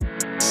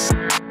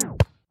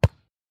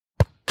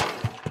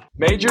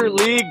Major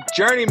League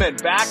Journeymen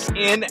back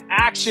in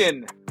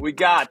action. We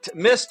got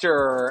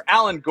Mr.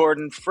 Alan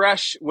Gordon,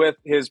 fresh with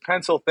his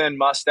pencil-thin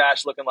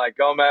mustache, looking like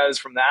Gomez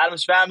from the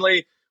Addams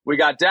Family. We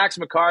got Dax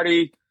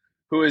McCarty,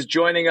 who is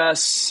joining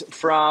us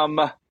from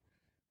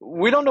 –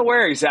 we don't know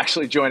where he's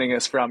actually joining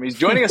us from. He's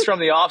joining us from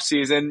the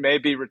offseason,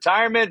 maybe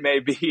retirement,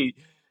 maybe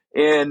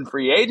in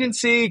free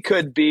agency,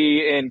 could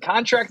be in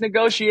contract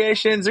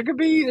negotiations. There could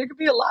be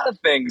a lot of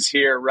things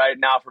here right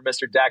now for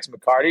Mr. Dax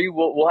McCarty.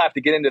 We'll have to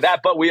get into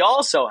that. But we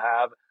also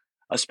have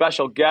a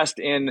special guest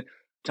in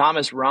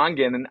Thomas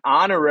Rongen, an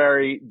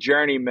honorary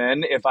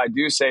journeyman, if I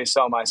do say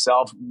so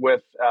myself,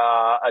 with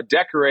a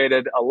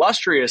decorated,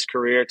 illustrious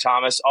career,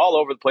 Thomas, all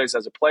over the place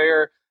as a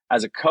player,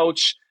 as a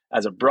coach,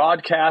 as a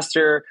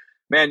broadcaster.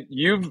 Man,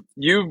 you've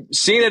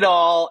seen it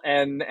all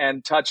and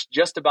touched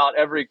just about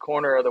every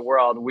corner of the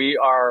world. We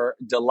are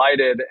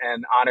delighted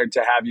and honored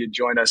to have you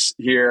join us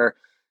here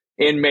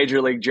in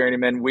Major League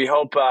Journeyman. We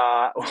hope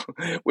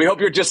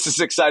you're just as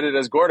excited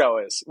as Gordo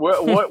is.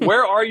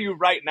 Where are you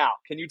right now?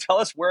 Can you tell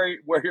us where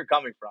you're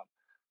coming from?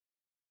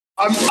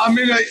 I'm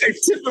in a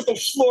typical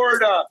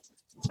Florida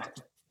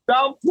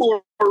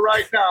downpour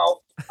right now.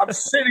 I'm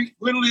sitting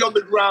literally on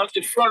the ground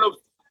in front of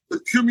the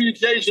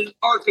Communication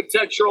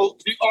Architectural,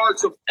 the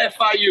Arts of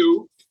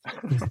FIU.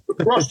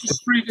 Across the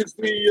street is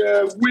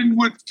the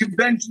Wynwood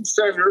Convention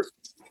Center,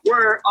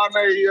 where I'm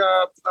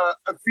a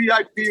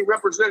VIP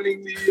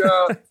representing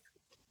the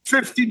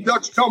 15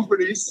 Dutch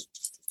companies.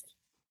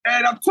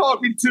 And I'm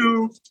talking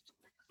to,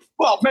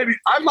 well, maybe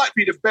I might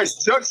be the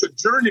best judge of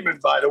journeyman,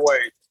 by the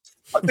way.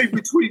 I think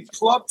between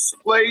clubs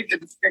played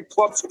and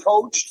clubs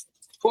coached,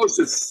 close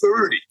to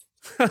 30.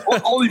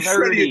 Only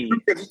Freddie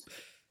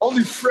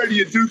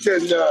and Duke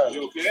and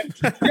you okay?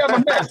 Yeah,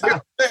 my man. Say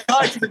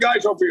hi to the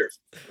guys over here.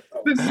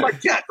 This is my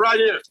cat right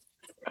here.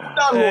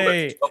 Not a little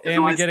bit.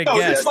 And we get a guest.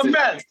 This is my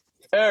man.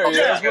 There he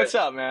is. What's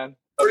up, man?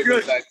 Very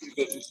good.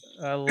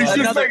 I love He's it.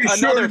 just making sure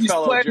another that he's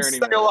fellow playing to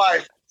journeyman. stay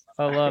alive.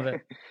 I love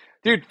it.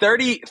 Dude,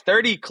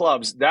 30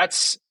 clubs.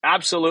 That's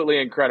absolutely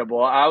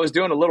incredible. I was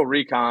doing a little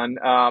recon,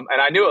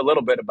 and I knew a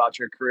little bit about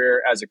your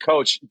career as a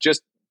coach.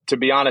 Just to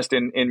be honest,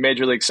 in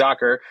Major League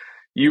Soccer,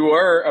 you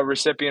were a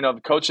recipient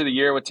of Coach of the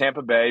Year with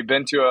Tampa Bay,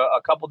 been to a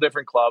couple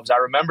different clubs. I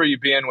remember you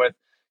being with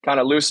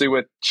kind of loosely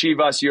with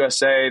Chivas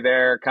USA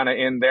there, kind of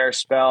in their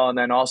spell. And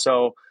then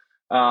also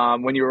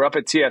when you were up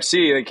at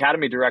TFC, the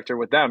academy director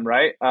with them,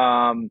 right?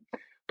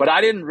 But I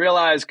didn't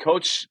realize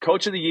Coach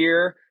of the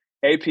Year,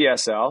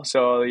 APSL,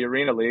 so the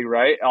Arena League,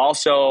 right?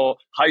 Also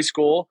high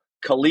school,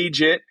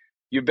 collegiate.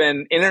 You've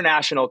been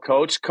international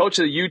coach of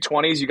the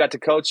U20s. You got to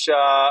coach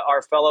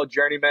our fellow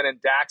journeyman and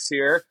Dax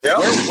here. Yep.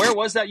 Where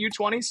was that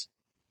U20s?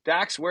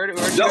 Dax, where did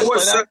you That guys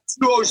was play that?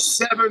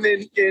 207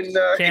 in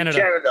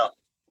Canada.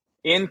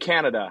 In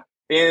Canada.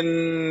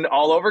 In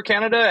all over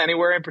Canada?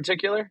 Anywhere in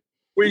particular?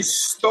 We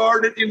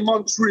started in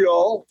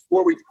Montreal,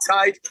 where we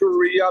tied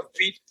Korea,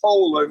 beat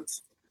Poland,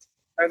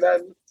 and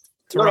then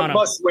not a Toronto.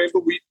 must win,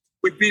 but we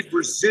beat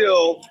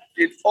Brazil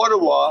in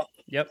Ottawa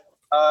Yep.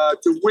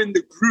 to win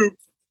the group.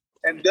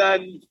 And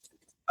then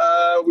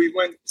we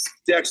went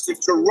next to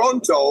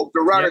Toronto, the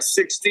round of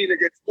 16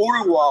 against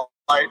Uruguay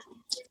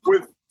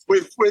with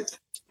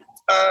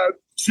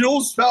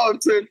Jules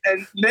Valentin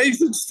and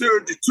Nathan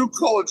Stewart, the two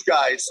college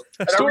guys.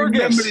 And I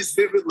remember this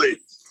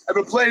vividly. I've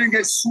been playing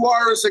against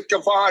Suarez and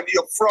Cavani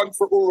up front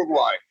for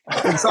Uruguay.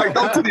 So I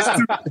go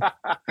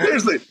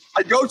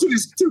to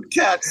these two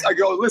cats. I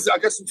go, listen, I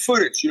got some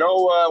footage,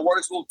 one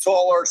is a little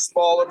taller,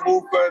 smaller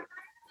movement.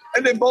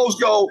 And they both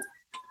go,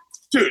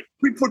 dude,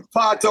 we put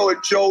Pato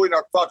and Joe in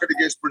our pocket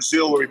against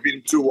Brazil when we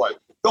beat them 2-1.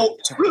 No,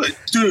 really,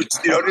 dudes,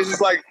 this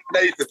is like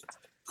Nathan,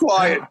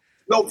 quiet,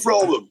 no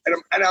problem.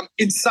 And I'm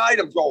inside,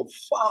 I'm going,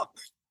 fuck.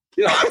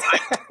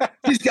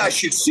 These guys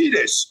should see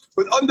this.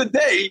 But on the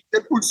day, they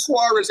put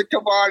Suarez and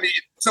Cavani,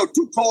 so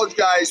two college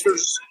guys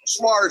versus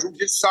Suarez, who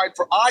just signed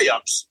for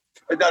Ajax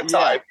at that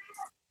time,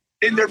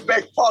 in their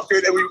back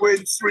pocket, and we win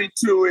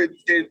 3-2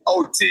 in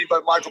OT by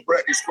Michael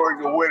Bradley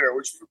scoring the winner,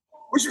 which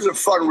was a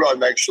fun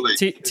run, actually.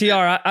 TR,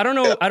 I don't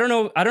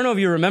know if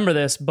you remember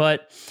this,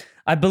 but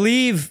I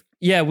believe,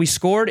 we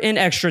scored in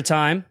extra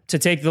time to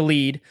take the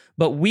lead,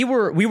 but we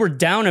were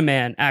down a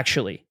man,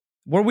 actually.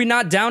 Were we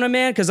not down a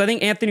man? Because I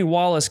think Anthony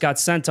Wallace got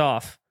sent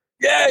off.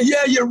 Yeah,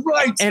 you're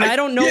right. And I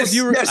don't know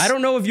I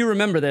don't know if you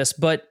remember this,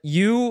 but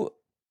you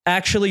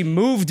actually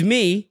moved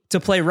me to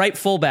play right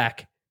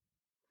fullback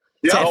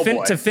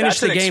to finish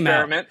the game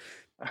experiment.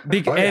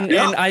 out. And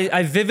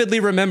I vividly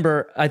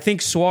remember, I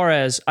think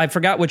Suarez, I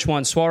forgot which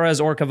one, Suarez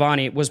or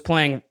Cavani, was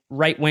playing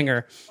right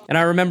winger. And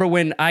I remember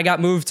when I got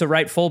moved to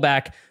right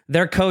fullback,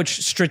 their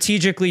coach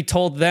strategically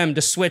told them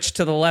to switch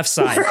to the left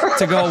side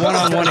to go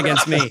one-on-one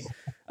against me.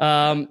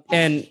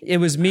 And it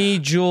was me,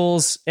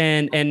 Jules,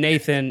 and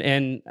Nathan.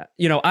 And,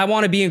 I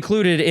want to be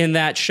included in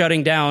that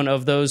shutting down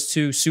of those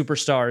two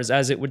superstars,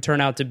 as it would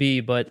turn out to be.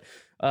 But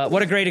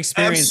what a great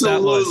experience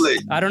that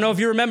was. I don't know if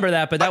you remember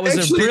that, but that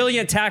was a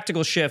brilliant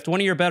tactical shift.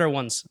 One of your better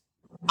ones.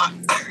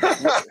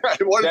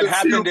 That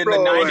happened in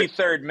the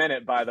 93rd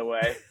minute, by the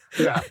way.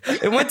 Yeah.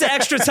 It went to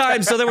extra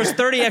time, so there was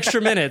 30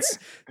 extra minutes.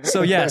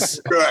 So yes.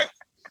 Right.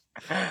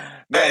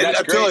 Man, And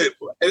I tell you,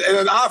 and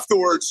then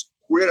afterwards,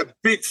 we had a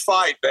big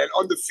fight, man,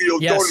 on the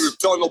field, Yes. going to the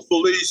tunnel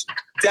police.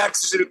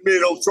 Dax is in the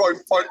middle, throwing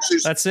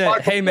punches. That's it.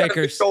 Michael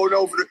Haymakers. going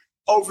over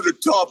the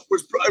top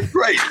was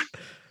great.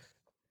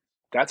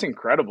 That's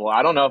incredible.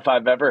 I don't know if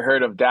I've ever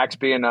heard of Dax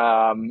being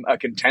a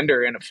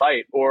contender in a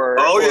fight or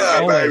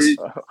Baby.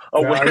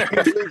 a winner.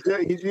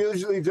 He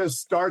usually just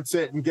starts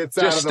it and gets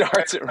Just out of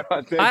starts it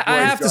right.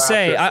 I have to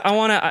say, I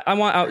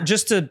want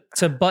just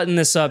to button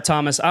this up,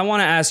 Thomas. I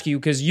want to ask you,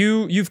 because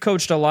you've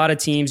coached a lot of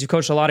teams, you've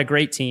coached a lot of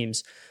great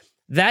teams.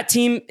 That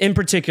team in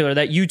particular,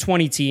 that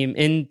U20 team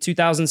in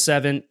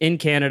 2007 in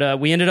Canada,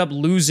 we ended up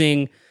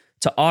losing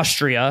to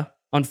Austria,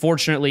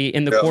 unfortunately,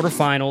 in the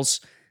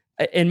quarterfinals.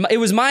 And it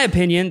was my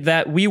opinion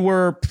that we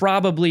were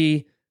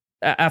probably,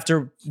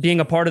 after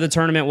being a part of the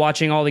tournament,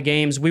 watching all the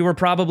games, we were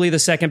probably the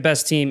second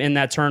best team in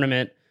that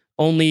tournament.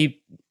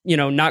 Only,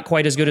 not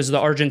quite as good as the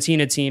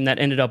Argentina team that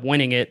ended up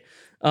winning it.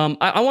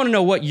 I want to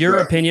know what your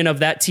opinion of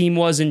that team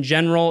was in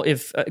general,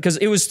 because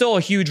it was still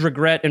a huge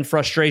regret and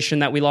frustration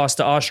that we lost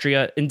to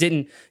Austria and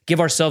didn't give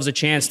ourselves a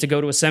chance to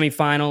go to a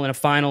semifinal and a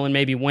final and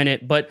maybe win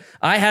it. But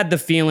I had the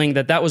feeling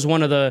that was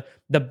one of the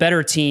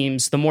better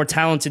teams, the more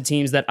talented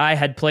teams that I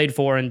had played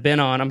for and been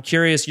on. I'm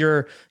curious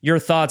your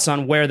thoughts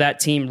on where that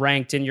team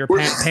ranked in your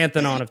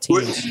pantheon of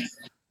teams.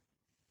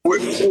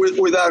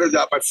 Without a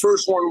doubt. My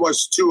first one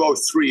was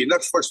 203, and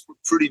that was a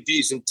pretty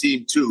decent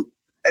team too.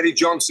 Eddie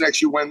Johnson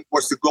actually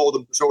was the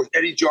golden. So it was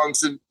Eddie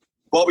Johnson,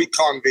 Bobby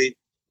Convey,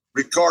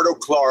 Ricardo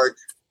Clark,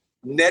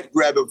 Ned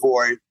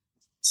Grabavoy,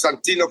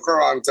 Santino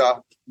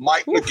Caranta,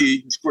 Mike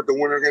McGee, who scored the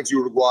winner against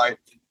Uruguay.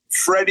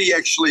 Freddie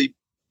actually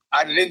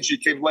had an injury,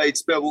 came late,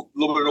 spent a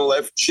little bit on the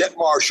left. Chet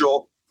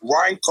Marshall,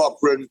 Ryan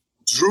Cochran,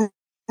 Drew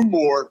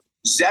Moore,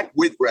 Zach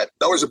Whitbread.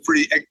 That was a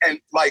pretty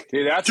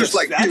Dude, that's a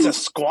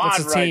squad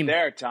that's a right team.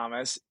 there,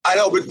 Thomas. I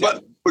know,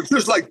 but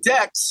just like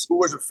Dex, who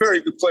was a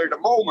very good player at the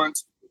moment,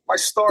 my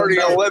starting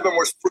 11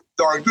 was pretty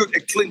darn good.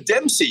 And Clint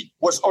Dempsey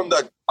was on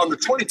the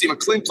 20 team, and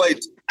Clint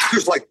played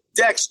just like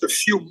Dex a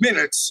few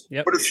minutes,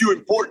 but a few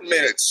important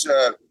minutes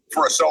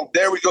for us. So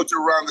there we go to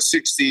round of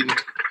 16.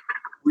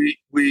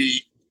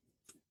 We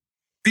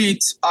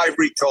beat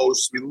Ivory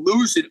Coast. We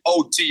lose in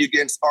OT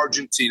against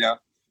Argentina.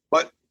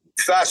 But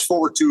fast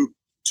forward to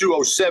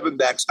 207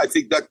 Dex, I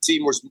think that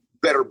team was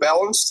better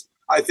balanced.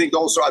 I think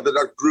also out of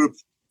that group,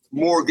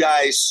 more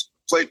guys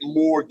played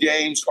more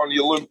games on the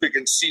Olympic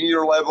and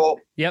senior level.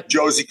 Yep.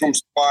 Josie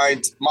comes to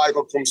mind.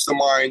 Michael comes to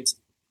mind.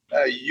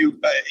 Even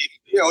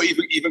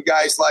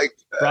guys like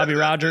Robbie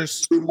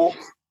Rogers. Drew Moore.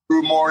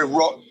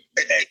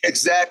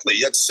 Exactly.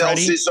 That's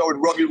Celciso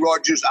and Robbie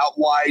Rogers out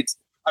wide.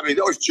 I mean,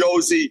 that was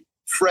Josie,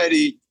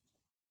 Freddie.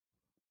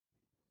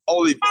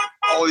 Only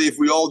if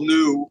we all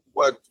knew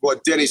what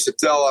Denny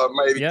Satella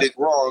maybe did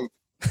wrong.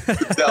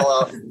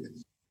 Satella.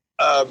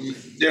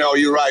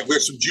 You're right. We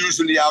had some juice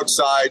on the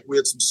outside. We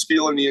had some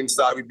skill on the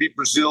inside. We beat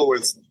Brazil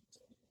with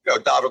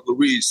David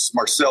Luiz,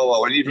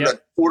 Marcelo, and even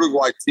that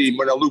Uruguay team.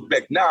 When I look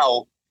back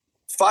now,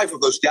 5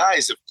 of those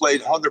guys have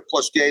played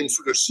 100-plus games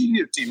for their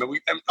senior team.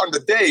 And on the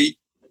day,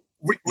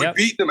 we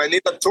beat them. And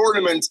in that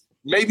tournament,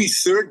 maybe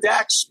third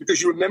Dax,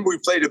 because you remember we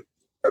played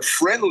a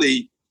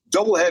friendly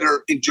doubleheader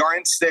in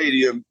Giant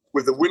Stadium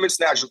with the women's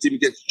national team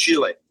against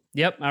Chile.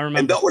 Yep, I remember.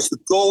 And that was the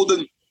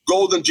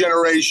golden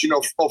generation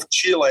of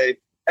Chile,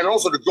 and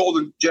also the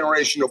golden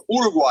generation of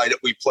Uruguay that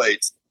we played.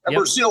 And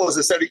Brazil, as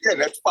I said again,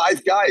 that's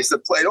 5 guys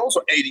that played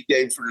also 80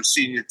 games for their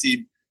senior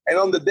team. And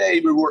on the day,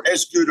 we were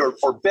as good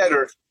or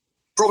better.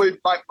 Probably,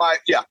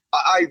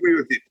 I agree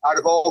with you. Out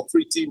of all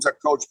 3 teams I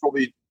coached,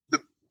 probably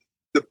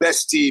the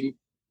best team,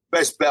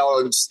 best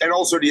balance, and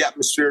also the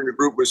atmosphere in the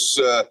group was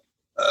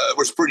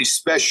pretty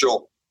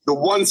special. The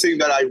one thing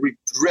that I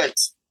regret,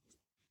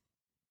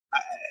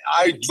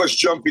 I was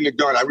jumping the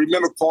gun. I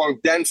remember calling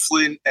Dan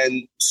Flynn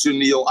and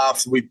Sunil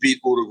after we beat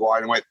Uruguay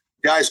and went,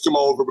 guys, come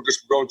over because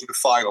we're going to the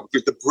final,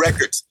 because the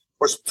bracket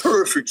was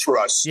perfect for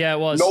us. Yeah, it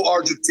was. No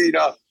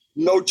Argentina,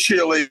 no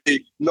Chile,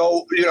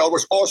 no, it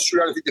was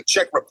Austria, I think the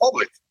Czech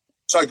Republic.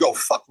 So I go,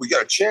 fuck, we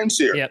got a chance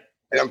here. Yep.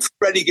 And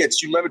Freddie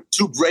gets, you remember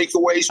 2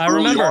 breakaways?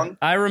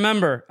 I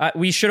remember.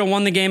 We should have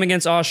won the game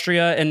against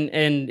Austria,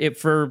 and it,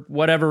 for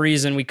whatever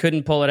reason, we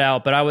couldn't pull it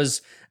out. But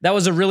that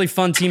was a really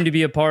fun team to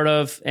be a part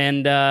of,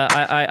 and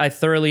I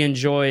thoroughly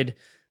enjoyed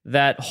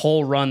that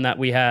whole run that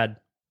we had.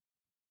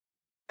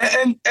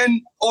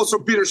 And also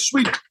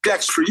bittersweet,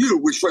 Dex, for you,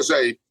 which was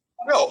a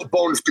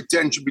bone of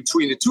contention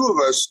between the 2 of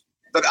us,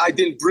 that I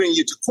didn't bring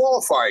you to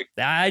qualifying.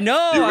 I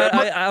know.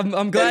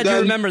 I'm glad you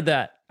remembered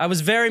that. I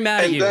was very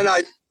mad at you.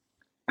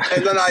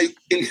 And then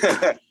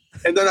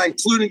I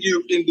included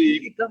you in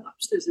the.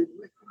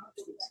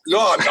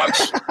 No,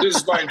 this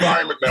is my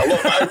environment, man.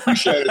 Look, I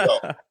appreciate it though.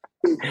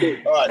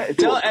 All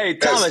right,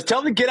 Thomas,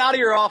 tell them to get out of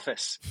your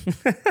office.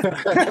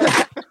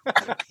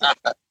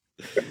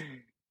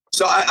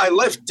 So I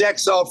left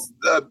Dex off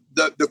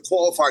the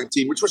qualifying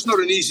team, which was not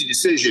an easy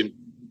decision,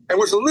 and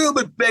was a little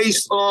bit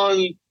based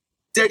on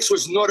Dex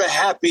was not a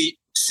happy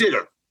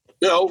sitter,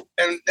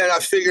 and I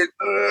figured,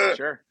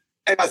 sure.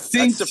 And I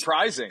think, that's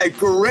surprising. And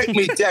correct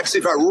me, Dex,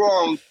 if I'm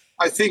wrong.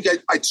 I think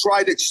I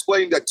tried to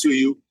explain that to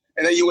you.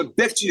 And then you went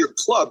back to your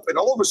club, and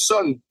all of a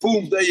sudden,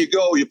 boom, there you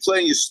go. You're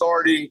playing, you're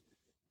starting,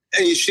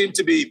 and you seem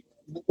to be,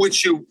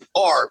 which you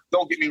are,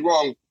 don't get me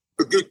wrong,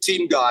 a good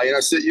team guy. And I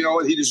said, you know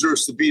what, he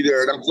deserves to be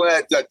there. And I'm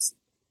glad that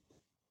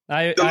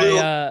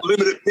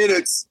limited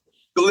minutes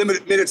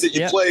that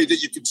you played,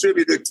 that you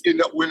contributed in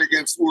that win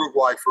against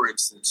Uruguay, for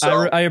instance.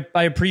 So,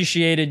 I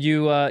appreciated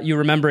you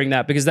remembering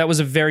that, because that was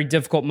a very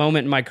difficult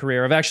moment in my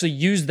career. I've actually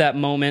used that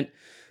moment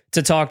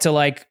to talk to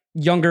like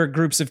younger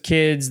groups of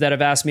kids that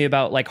have asked me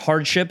about like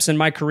hardships in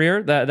my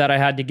career that I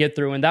had to get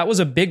through. And that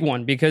was a big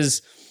one,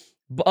 because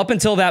up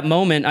until that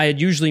moment, I had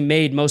usually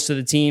made most of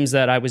the teams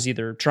that I was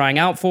either trying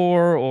out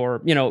for,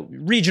 or, you know,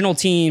 regional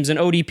teams and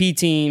ODP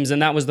teams.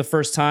 And that was the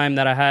first time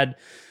that I had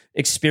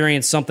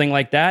experienced something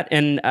like that.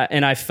 And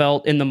I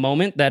felt in the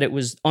moment that it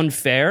was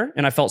unfair,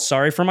 and I felt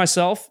sorry for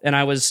myself, and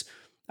I was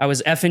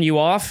effing you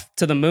off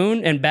to the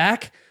moon and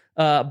back.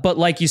 But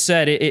like you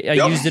said, I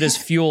used it as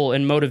fuel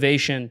and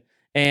motivation.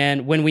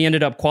 And when we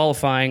ended up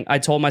qualifying, I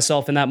told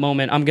myself in that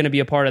moment, I'm going to be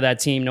a part of that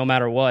team no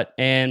matter what.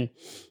 And,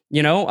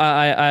 you know,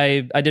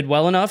 I did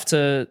well enough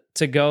to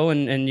go,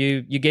 and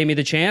you gave me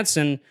the chance,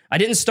 and I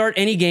didn't start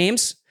any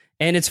games.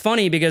 And it's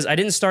funny because I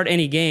didn't start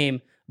any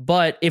game,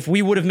 but if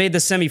we would have made the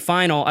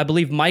semifinal, I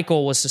believe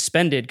Michael was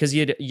suspended because he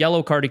had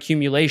yellow card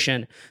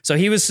accumulation. So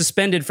he was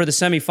suspended for the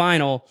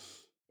semifinal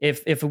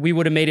if we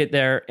would have made it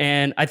there.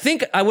 And I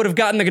think I would have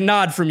gotten the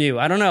nod from you.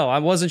 I don't know. I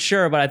wasn't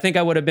sure, but I think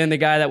I would have been the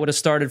guy that would have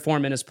started for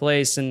him in his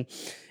place. And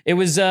it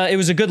was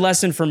a good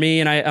lesson for me,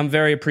 and I'm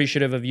very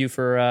appreciative of you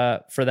for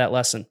that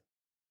lesson.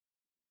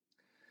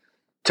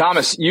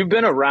 Thomas, you've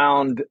been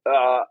around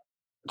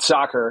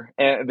soccer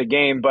and the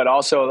game, but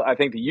also I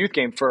think the youth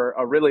game for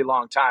a really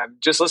long time.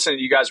 Just listening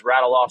to you guys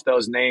rattle off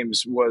those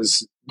names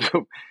was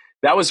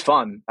that was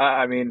fun.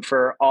 I mean,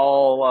 for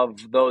all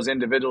of those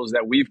individuals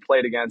that we've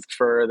played against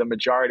for the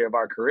majority of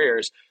our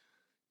careers,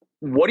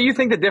 what do you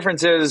think the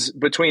difference is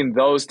between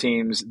those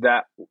teams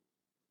that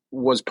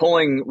was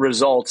pulling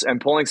results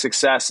and pulling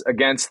success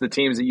against the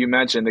teams that you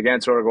mentioned,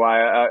 against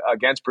Uruguay,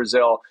 against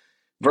Brazil,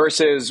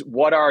 versus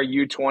what our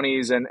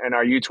U20s and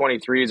our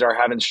U23s are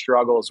having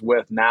struggles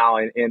with now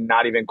in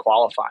not even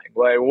qualifying?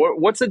 Like,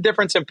 what's the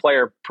difference in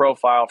player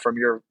profile from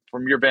your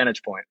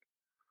vantage point?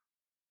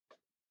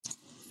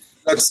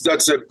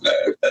 That's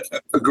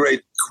a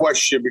great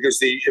question, because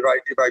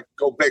if I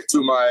go back to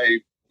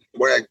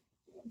when I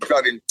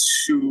got in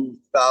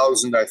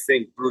 2000, I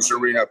think Bruce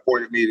Arena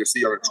appointed me as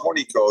the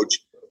under-20 coach.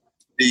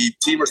 The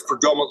team was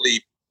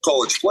predominantly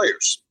college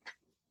players.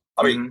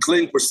 I mean,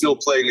 Clint was still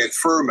playing at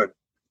Furman.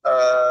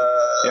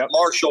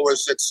 Marshall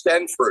was at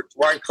Stanford.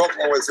 Ryan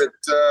Copeland was at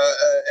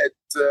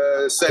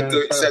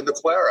Santa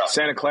Clara.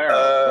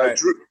 Right.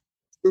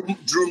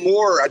 Drew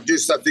Moore, I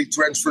think,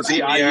 transferred to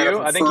Indiana.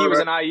 I think he was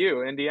in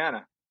IU,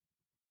 Indiana.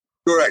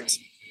 Correct.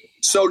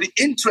 So the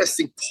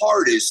interesting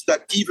part is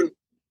that even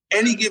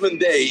any given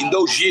day in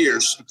those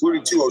years,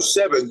 including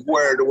 2007,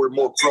 where there were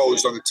more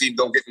pros on the team,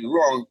 don't get me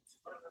wrong,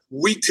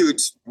 we could,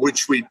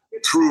 which we've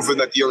proven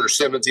at the under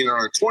 17 and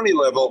under 20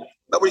 level,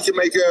 that we can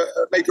make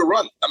a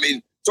run. I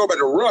mean, talk about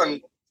a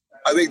run.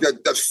 I think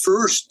that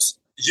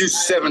first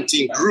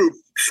U17 group,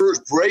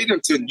 first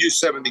Bradenton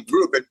U17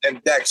 group,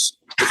 and Dex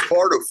was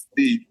part of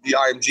the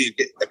IMG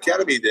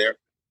Academy there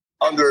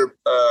under,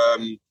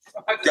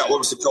 what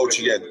was the coach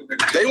again?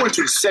 They went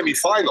to the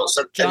semifinals.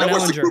 And that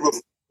was the group of,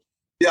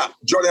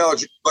 John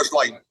Ellinger, was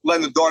like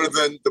Landon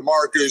Donovan,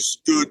 DeMarcus,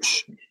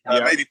 Gooch,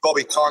 maybe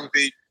Bobby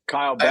Convey.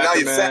 Kyle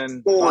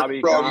Beckerman,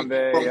 Bobby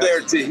Convey. From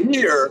there to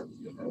here,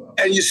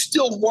 and you're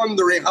still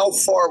wondering how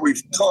far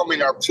we've come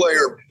in our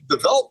player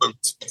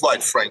development,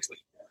 quite frankly.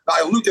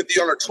 I looked at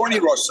the under 20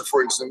 roster,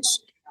 for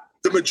instance.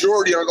 The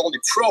majority are not only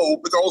pro,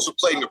 but they're also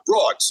playing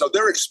abroad. So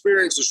their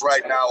experiences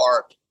right now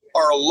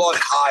are a lot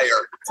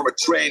higher from a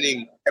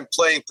training and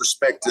playing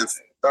perspective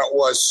than it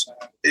was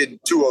in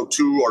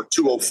 2002 or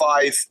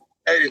 2005.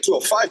 And in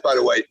 2005, by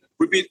the way,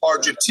 we beat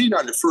Argentina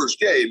in the first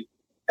game,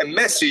 and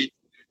Messi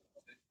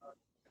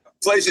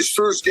plays his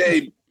first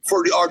game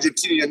for the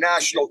Argentinian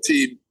national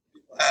team.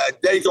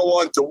 They go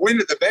on to win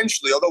it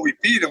eventually, although we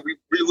beat them.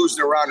 We lose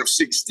in a round of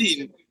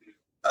 16.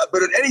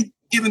 But at any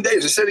given day,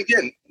 as I said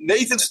again,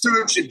 Nathan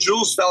Sturridge and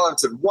Jules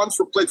Valentin, one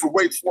played for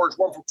Wake Forest,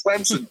 one for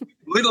Clemson,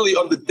 literally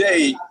on the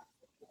day,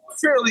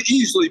 fairly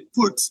easily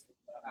put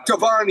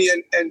Cavani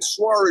and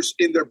Suarez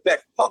in their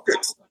back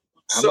pocket.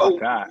 So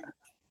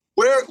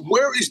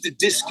where is the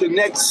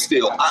disconnect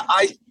still?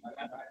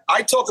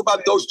 I talk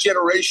about those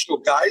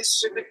generational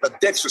guys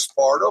that Dex was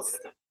part of,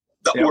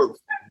 that were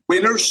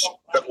winners,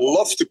 that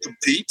loved to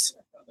compete,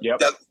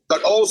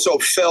 that also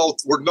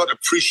felt were not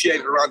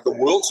appreciated around the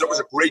world. So it was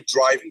a great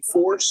driving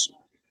force.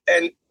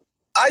 And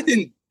I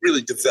didn't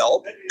really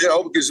develop,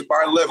 because at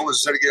my level,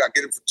 as I said again, I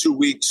get them for 2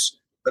 weeks,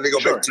 then they go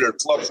back to their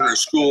clubs and their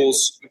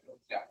schools.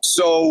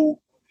 So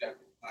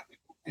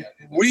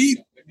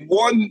we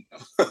won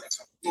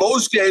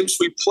most games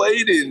we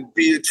played in,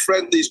 be it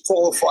friendlies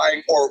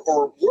qualifying or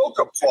World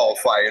Cup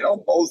qualifying,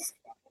 both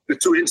the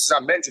two instances I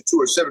mentioned,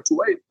 207,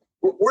 208.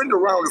 we're in the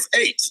round of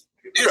 8,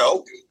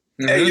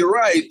 and you're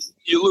right.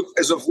 You look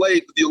as of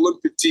late, the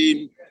Olympic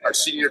team, our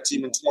senior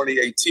team in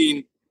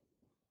 2018,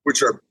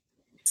 which are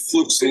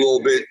flukes a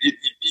little bit.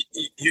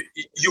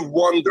 You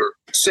wonder.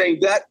 Saying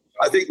that,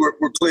 I think we're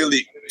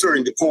clearly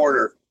turning the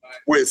corner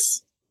with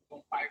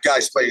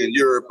guys playing in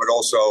Europe, but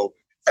also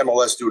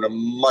MLS doing a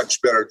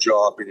much better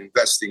job in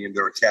investing in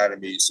their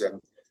academies,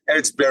 and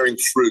it's bearing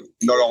fruit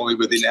not only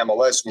within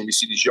MLS when we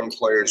see these young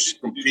players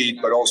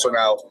compete, but also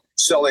now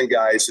selling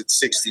guys at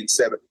 16,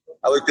 7.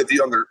 I looked at the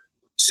under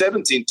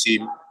 17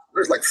 team.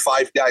 There's like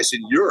 5 guys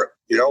in Europe,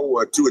 2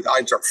 at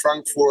Eintracht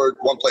Frankfurt,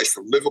 1 plays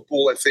for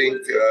Liverpool, I think.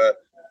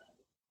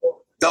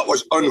 That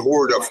was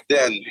unheard of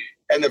then.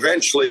 And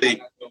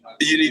eventually,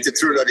 you need to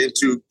turn that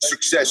into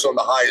success on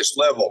the highest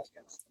level.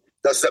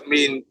 Does that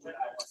mean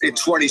in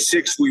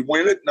 26 we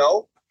win it?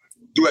 No.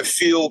 Do I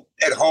feel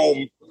at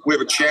home we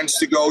have a chance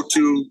to go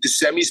to the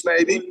semis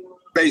maybe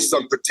based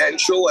on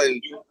potential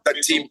and that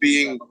team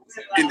being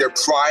in their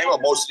prime, or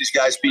most of these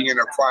guys being in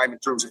their prime in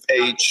terms of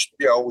age,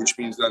 which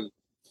means then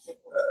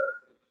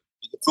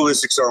the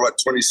Pulisics are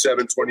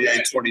 27,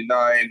 28,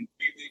 29.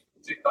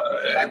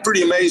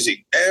 Pretty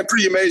amazing. And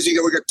pretty amazing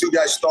that we got 2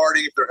 guys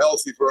starting if they're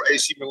healthy for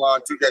AC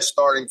Milan, 2 guys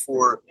starting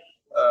for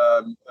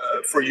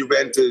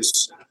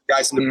Juventus,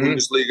 guys in the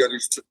Bundesliga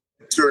who's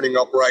turning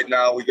up right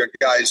now. We got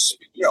guys,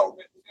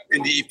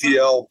 in the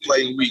EPL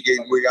playing week in,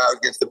 week out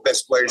against the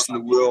best players in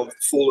the world.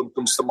 Fulham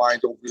comes to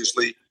mind,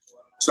 obviously.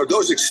 So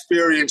those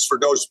experiences for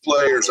those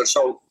players are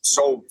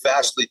so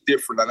vastly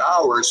different than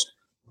ours.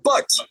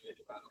 But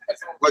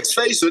let's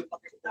face it,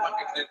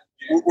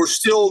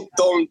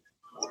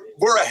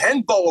 we're a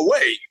handball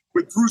away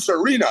with Bruce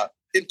Arena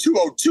in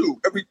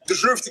 202, and we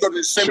deserve to go to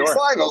the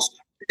semifinals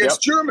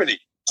against Germany.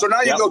 So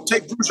now you go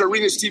take Bruce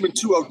Arena's team in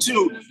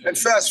 202 and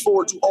fast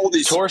forward to all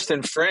these.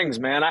 Torsten Frings,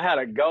 man, I had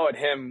a go at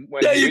him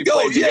when we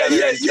played together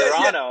in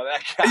Toronto.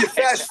 That guy. And you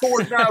fast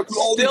forward now to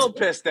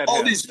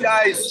all these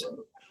guys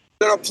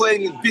that are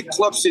playing in big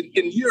clubs in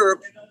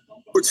Europe,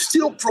 but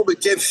still probably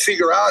can't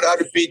figure out how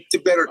to beat the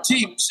better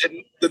teams.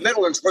 And the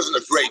Netherlands wasn't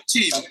a great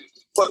team,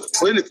 but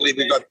clinically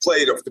we got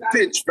played off the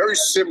pitch, very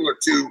similar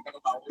to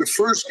the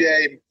first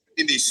game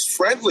in these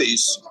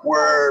friendlies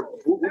where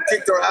we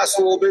kicked our ass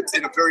a little bit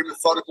in a very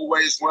methodical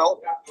way as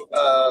well.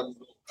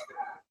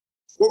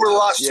 What were the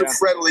last 2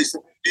 friendlies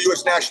that the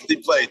U.S. national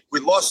team played? We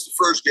lost the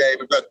first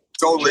game and got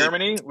totally...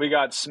 Germany, we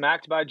got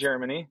smacked by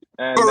Germany.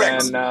 And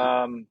Correct.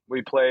 then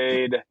we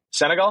played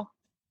Senegal.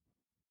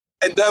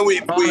 And then we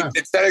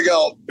in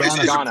Senegal is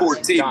a poor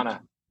team.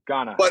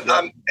 Ghana. But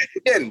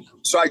again,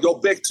 so I go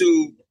back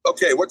to,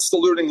 okay, what's the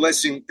learning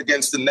lesson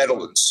against the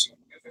Netherlands?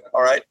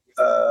 All right.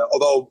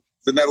 Although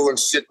the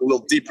Netherlands sit a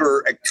little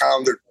deeper and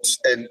countered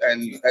and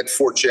had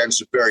 4 chances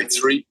to bury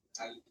 3.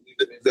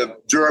 The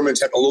Germans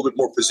had a little bit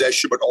more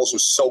possession, but also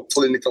so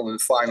clinical in the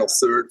final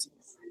third.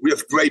 We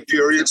have great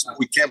periods.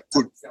 We can't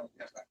put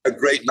a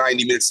great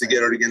 90 minutes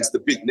together against the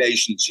big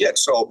nations yet.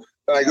 So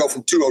then I go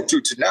from 202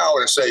 to now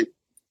and I say,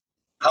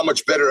 how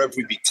much better have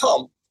we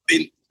become?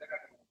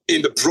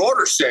 In the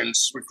broader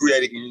sense, we're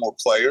creating more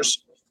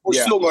players.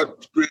 We're still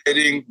not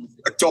creating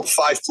a top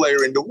 5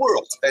 player in the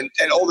world. And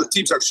all the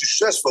teams that are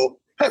successful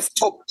have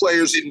top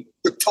players in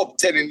the top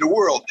 10 in the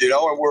world, and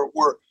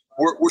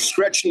we're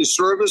stretching the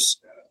service.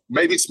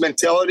 Maybe it's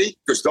mentality,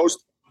 because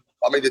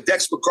the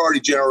Dex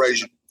McCarty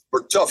generation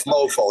were tough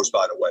mofos,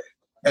 by the way.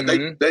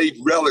 And they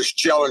relish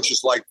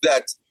challenges like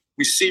that.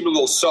 We seem a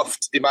little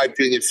soft, in my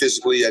opinion,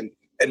 physically and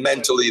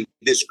mentally in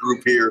this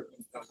group here.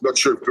 I'm not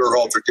sure if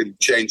Berhalter can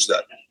change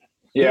that.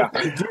 Yeah.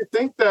 Do you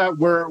think that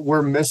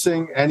we're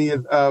missing any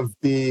of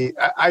the?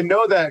 I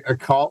know that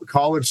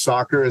college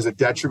soccer is a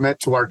detriment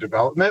to our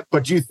development,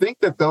 but do you think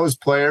that those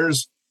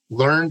players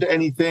learned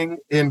anything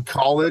in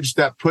college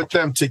that put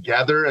them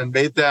together and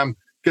made them?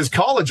 Because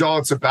college, all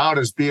it's about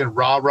is being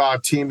rah-rah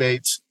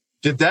teammates.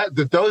 Did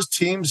those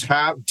teams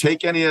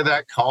take any of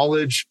that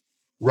college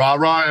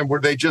rah-rah, and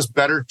were they just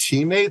better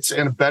teammates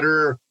and a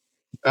better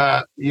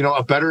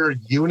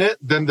unit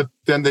than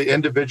the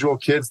individual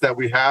kids that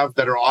we have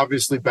that are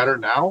obviously better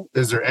now?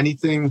 Is there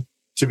anything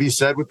to be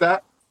said with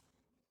that?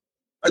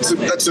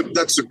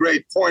 That's a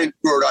great point,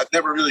 Gordo. I've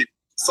never really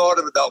thought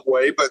of it that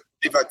way, but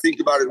if I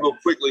think about it real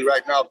quickly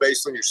right now,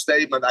 based on your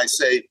statement, I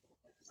say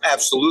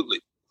absolutely.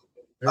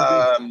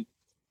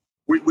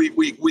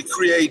 We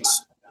create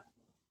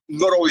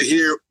not only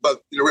here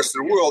but in the rest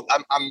of the world.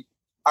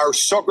 Our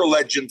soccer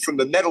legend from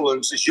the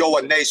Netherlands is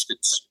Johan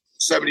Neeskens.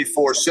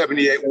 74,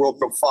 78 World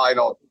Cup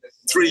final,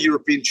 3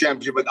 European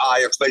champions with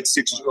Ajax, late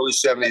 60s, early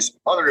 70s,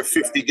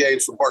 150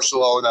 games for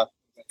Barcelona,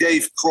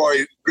 gave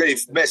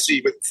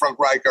Messi with Frank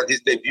Rijkaard his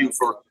debut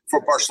for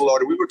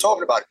Barcelona. We were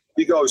talking about it.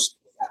 He goes,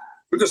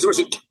 because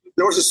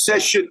there was a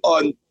session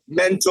on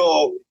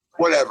mental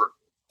whatever,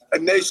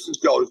 and Neeskens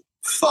goes,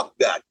 fuck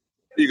that.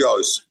 He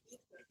goes,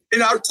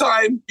 in our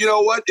time, you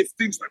know what? If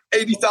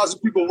 80,000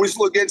 people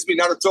whistle against me,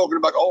 now they're talking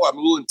about, I'm a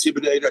little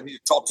intimidated. I need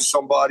to talk to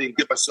somebody and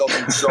get myself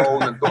in the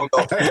zone.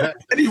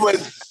 And he went,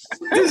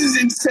 this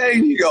is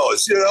insane, he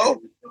goes,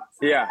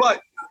 Yeah.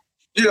 But,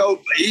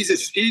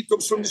 he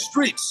comes from the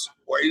streets.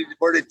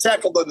 where they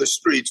tackled on the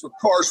streets, where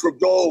cars were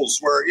goals,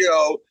 where,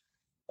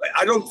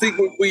 I don't think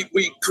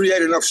we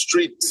create enough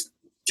street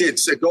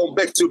kids. Going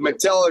back to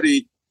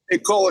mentality in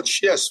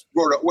college, yes,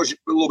 Gordo was a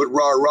little bit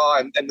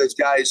rah-rah, and those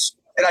guys,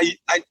 and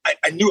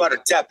I knew how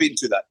to tap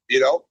into that,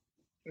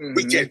 Mm-hmm.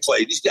 We can't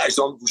play. These guys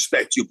don't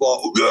respect you.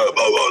 Ball.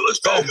 Let's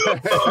go.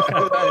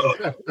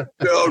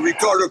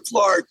 Ricardo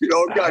Clark,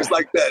 guys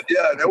like that.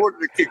 Yeah, they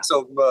wanted to kick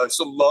some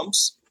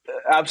lumps.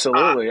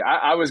 Absolutely.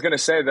 I was going to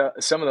say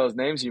that some of those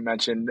names you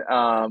mentioned,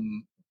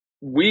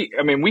 we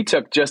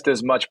took just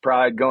as much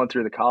pride going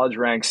through the college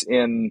ranks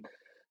in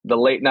the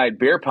late night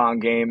beer pong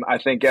game, I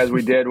think, as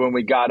we did when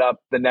we got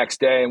up the next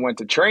day and went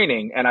to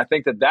training. And I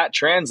think that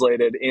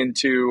translated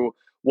into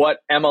what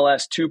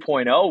MLS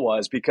 2.0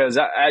 was, because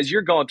as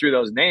you're going through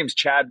those names,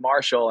 Chad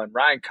Marshall and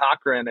Ryan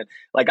Cochran, and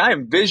I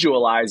am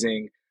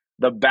visualizing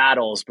the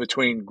battles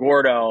between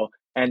Gordo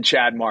and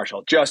Chad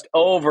Marshall just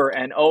over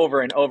and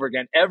over and over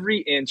again, every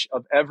inch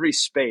of every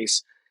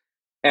space.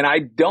 And I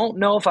don't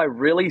know if I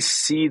really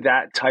see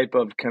that type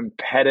of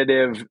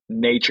competitive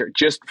nature,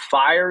 just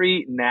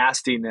fiery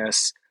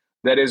nastiness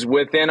that is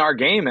within our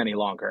game any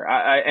longer.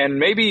 And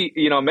maybe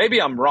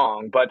I'm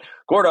wrong, but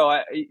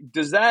Gordo,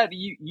 does that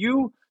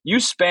you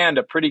spanned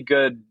a pretty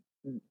good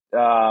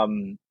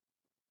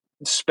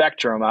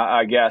spectrum,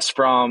 I guess,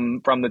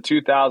 from the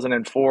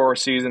 2004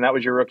 season. That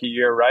was your rookie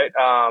year, right?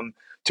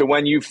 To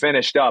when you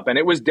finished up. And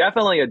it was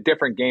definitely a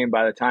different game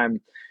by the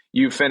time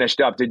you finished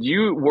up.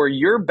 Were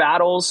your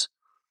battles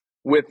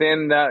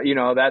within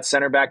that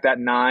center back, that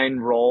 9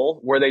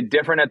 role, were they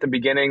different at the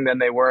beginning than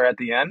they were at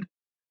the end?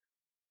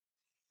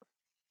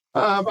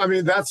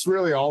 That's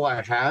really all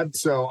I had.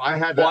 So I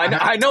had. Well,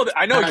 I know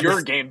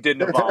your game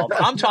didn't evolve.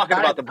 I'm talking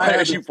about the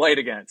players you played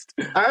against.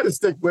 I had to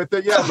stick with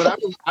it, yeah. But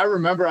I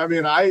remember.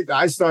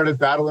 I started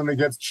battling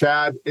against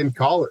Chad in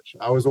college.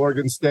 I was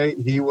Oregon State.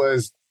 He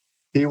was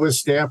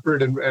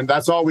Stanford, and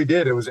that's all we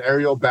did. It was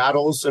aerial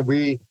battles, and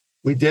we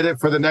did it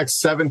for the next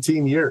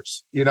 17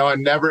 years.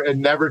 And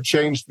never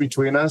changed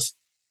between us.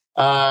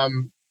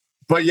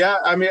 But yeah,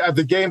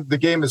 the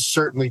game has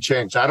certainly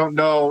changed. I don't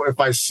know if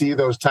I see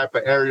those type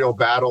of aerial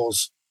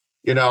battles,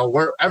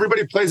 where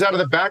everybody plays out of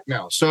the back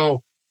now.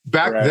 So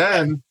back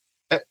then,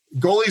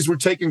 goalies were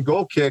taking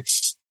goal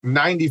kicks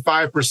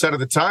 95% of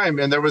the time,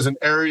 and there was an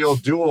aerial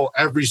duel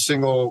every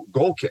single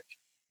goal kick.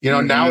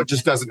 Now it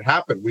just doesn't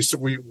happen.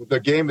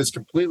 The game has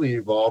completely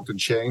evolved and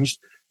changed,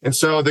 and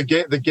so the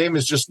game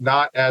is just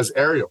not as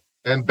aerial.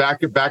 And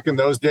back in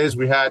those days,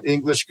 we had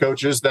English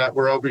coaches that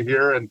were over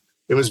here, and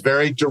it was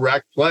very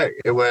direct play.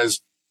 It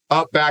was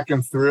up, back,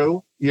 and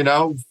through,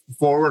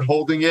 forward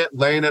holding it,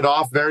 laying it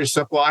off, very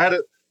simple.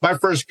 My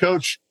first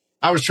coach,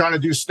 I was trying to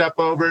do step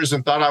overs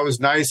and thought I was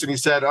nice. And he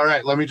said, all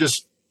right, let me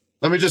just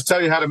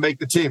tell you how to make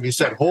the team. He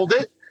said, hold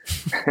it.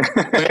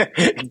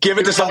 Give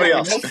it to somebody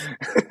else.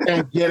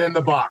 And get in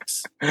the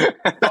box.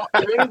 Don't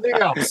do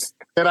anything else.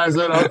 And I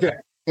said, okay.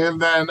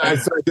 And then I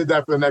did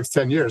that for the next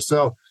 10 years.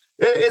 So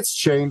it's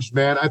changed,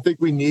 man. I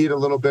think we need a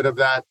little bit of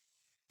that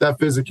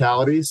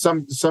physicality.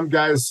 Some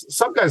guys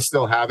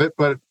still have it,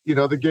 but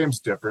the game's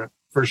different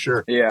for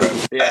sure. Yeah.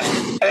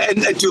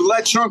 And to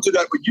latch on to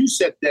that, what you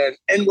said then,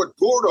 and what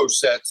Gordo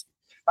said,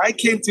 I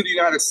came to the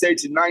United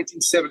States in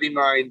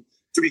 1979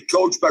 to be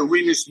coached by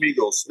Rinus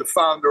Michels, the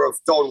founder of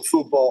Total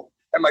Football,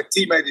 and my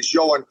teammate is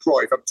Johan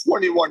Cruyff. I'm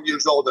 21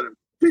 years old and I'm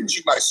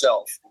pinching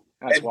myself.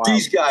 That's wild.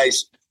 These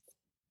guys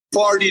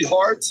partied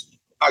hard.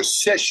 Our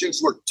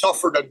sessions were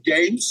tougher than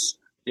games.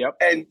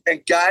 Yep. And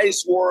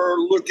guys were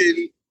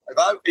looking.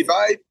 If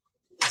I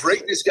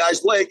break this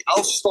guy's leg,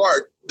 I'll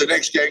start the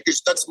next game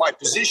because that's my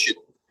position.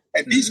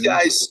 And these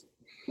guys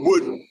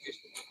would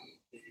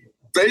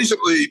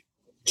basically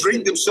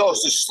drink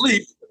themselves to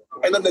sleep,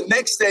 and then the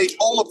next day,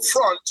 all up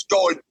front,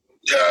 going,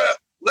 yeah,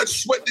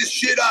 let's sweat this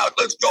shit out.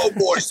 Let's go,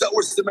 boys. That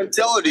was the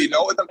mentality, And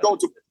I'm going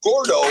to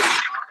Gordo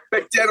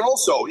back then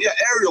also. Yeah,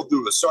 aerial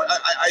duels. So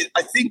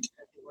I think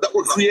that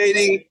we're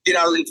creating in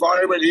our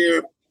environment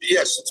here,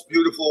 yes, it's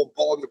beautiful,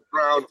 ball on the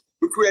ground.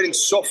 We're creating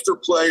softer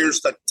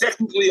players that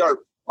technically are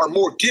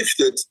more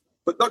gifted,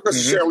 but not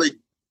necessarily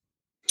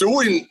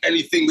doing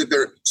anything with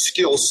their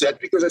skill set,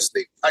 because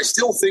I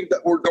still think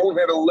that we don't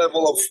have a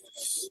level of,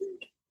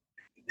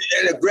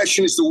 and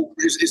aggression is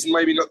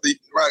maybe not the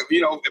right,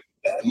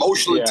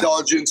 emotional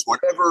intelligence,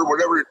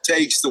 whatever it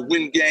takes to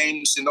win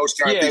games and those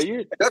kind of things.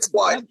 And that's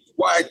why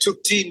I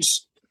took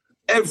teams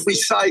every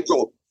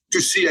cycle to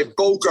see a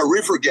Boca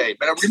River game.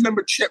 And I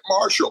remember Chet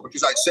Marshall,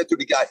 because I said to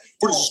the guy,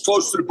 put us as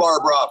close to the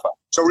Bar Brava.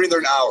 So we're in there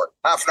an hour,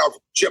 half an hour.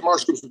 Chet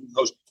Marshall comes and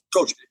goes,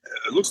 Coach,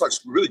 it looks like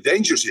it's really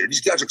dangerous here. These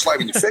guys are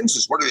climbing the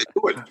fences. What are they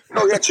doing?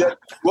 Oh, yeah, Chet.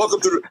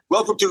 Welcome to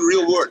the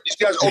real world. These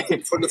guys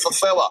open from the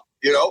favela,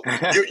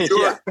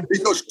 He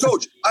goes,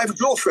 Coach, I have a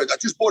girlfriend. I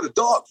just bought a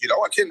dog,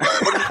 I can't,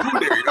 what are you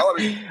doing there,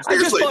 I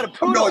just bought a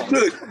poodle. I'm not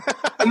good.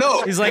 I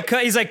know. He's like,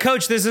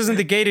 Coach, this isn't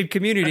the gated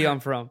community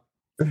I'm from.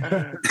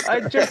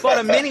 I just bought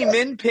a mini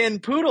min pin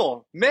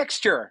poodle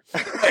mixture.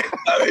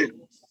 And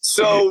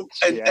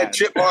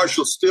Chip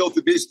Marshall still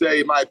to this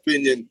day, in my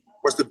opinion,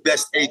 was the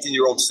best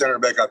 18-year-old center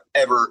back I've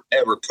ever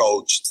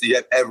coached. He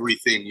had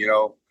everything,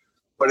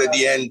 But at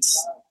the end,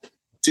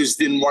 just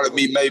didn't want to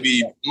be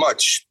maybe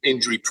much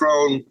injury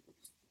prone,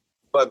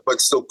 but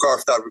still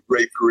carved out a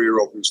great career.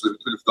 Obviously,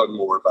 could have done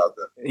more about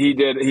that.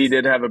 He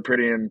did have a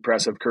pretty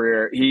impressive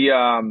career.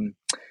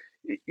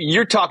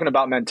 You're talking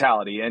about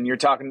mentality, and you're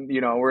talking,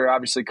 we're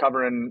obviously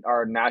covering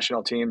our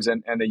national teams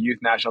and the youth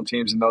national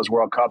teams in those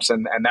World Cups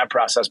and that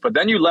process. But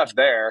then you left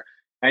there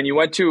and you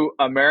went to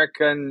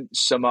American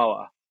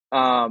Samoa.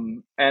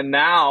 And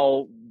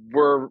now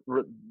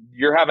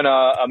you're having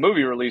a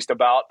movie released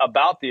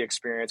about the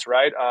experience,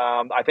 right?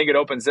 I think it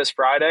opens this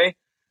Friday.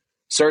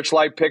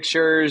 Searchlight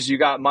Pictures. You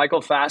got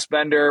Michael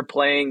Fassbender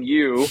playing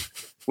you,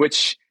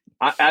 which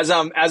as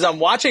I'm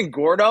watching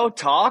Gordo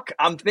talk,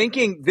 I'm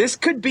thinking this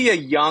could be a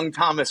young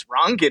Thomas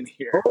Rongen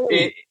here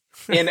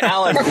in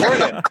Alan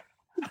Gordon.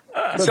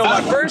 So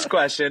my first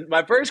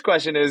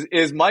question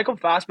is Michael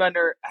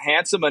Fassbender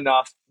handsome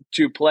enough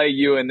to play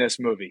you in this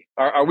movie?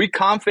 Are we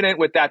confident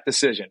with that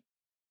decision?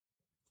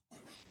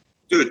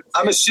 Dude,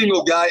 I'm a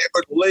single guy,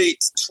 but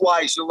late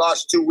twice in the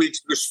last 2 weeks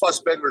because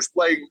Fassbender's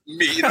playing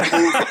me in the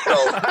movie.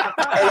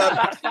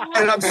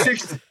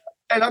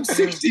 And I'm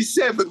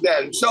 67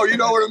 then. So you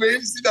know what I mean?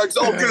 It's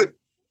all good.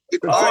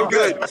 It's all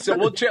good. So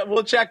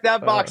we'll check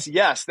that box.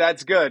 Yes,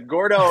 that's good.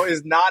 Gordo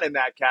is not in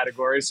that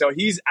category, so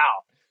he's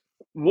out.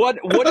 What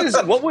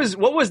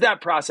was that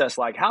process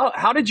like?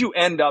 How did you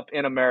end up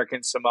in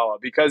American Samoa?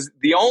 Because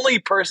the only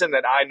person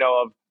that I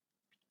know of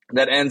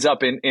that ends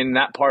up in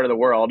that part of the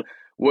world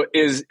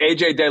is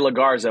AJ De La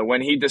Garza when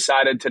he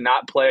decided to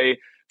not play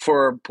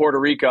for Puerto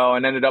Rico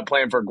and ended up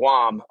playing for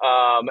Guam.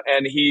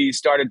 And he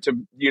started to,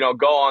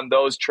 go on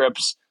those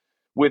trips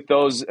with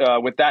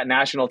that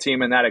national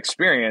team and that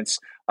experience.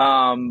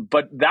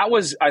 But that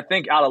was, I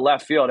think, out of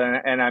left field.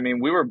 And I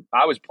mean,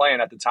 I was playing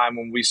at the time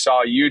when we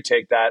saw you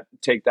take that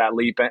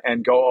leap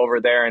and go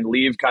over there and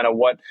leave kind of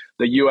what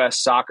the U.S.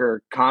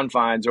 soccer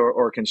confines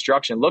or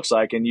construction looks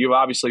like. And you've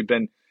obviously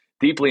been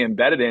deeply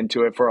embedded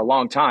into it for a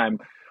long time.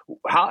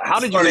 How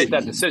did you make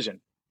that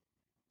decision?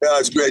 Yeah,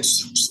 it's a great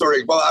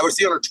story. Well, I was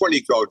the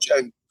under-20 coach,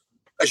 and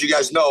as you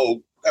guys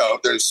know,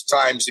 there's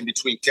times in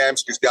between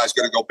camps because guys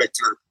got to go back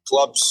to their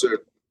clubs.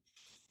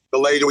 The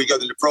later we go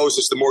in the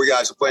process, the more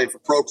guys are playing for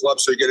pro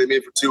clubs. So you get them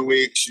in for 2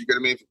 weeks, you get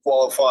them in for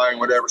qualifying,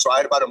 whatever. So I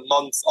had about a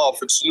month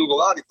off, and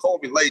Sunugulati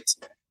called me late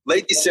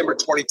December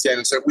 2010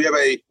 and said, we have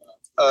a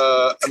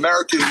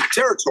American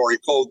territory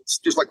called,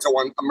 just like the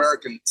one,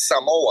 American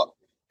Samoa,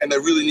 and they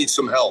really need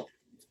some help.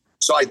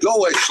 So I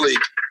go, actually,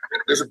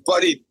 there's a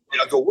buddy,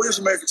 I go, where's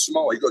American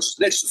Samoa? He goes,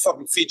 next to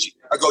fucking Fiji.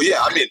 I go,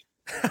 yeah, I'm in.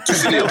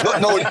 Just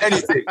not knowing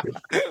anything.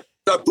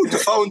 So I put the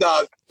phone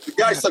down. The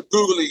guy started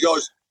Googling. He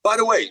goes, by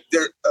the way,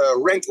 they're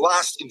ranked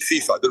last in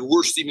FIFA. They're the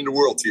worst team in the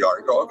world, TR.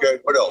 I go, okay,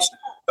 what else?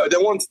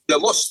 They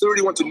lost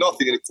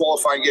 31-0 in a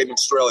qualifying game in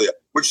Australia,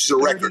 which is a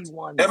record.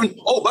 By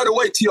the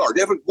way, TR,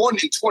 they haven't won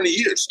in 20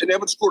 years, and they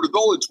haven't scored a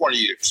goal in 20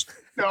 years.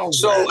 No,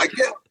 so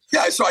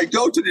I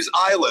go to this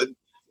island,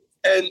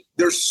 and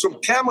there's some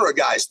camera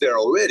guys there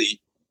already,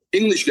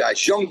 English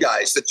guys, young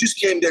guys, that just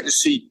came there to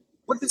see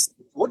what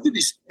did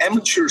these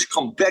amateurs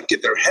come back,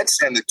 get their heads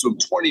handed to them,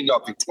 20-0,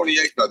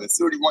 28-0,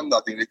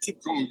 31-0. They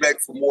keep coming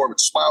back for more with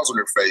smiles on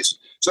their face.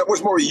 So that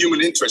was more a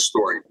human interest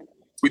story.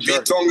 We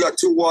beat Tonga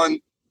 2-1,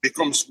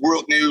 becomes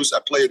world news. I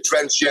play a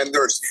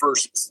transgender. It's the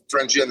first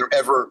transgender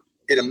ever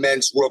in a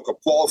men's World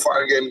Cup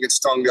qualifying game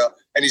against Tonga.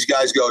 And these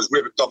guys go, we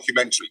have a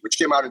documentary, which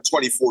came out in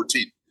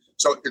 2014.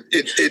 So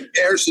it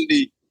airs in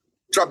the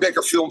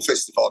Tribeca Film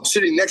Festival. I'm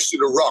sitting next to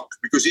The Rock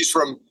because he's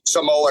from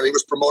Samoa and he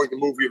was promoting the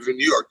movie in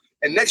New York.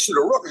 And next to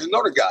The Rock is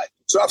another guy.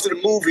 So after the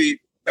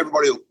movie,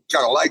 everybody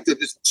kind of liked it.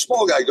 This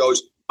small guy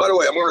goes, by the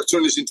way, I'm going to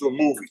turn this into a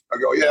movie. I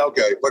go, yeah,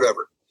 okay,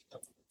 whatever.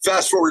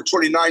 Fast forward to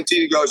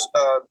 2019, he goes,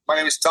 my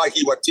name is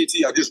Taiki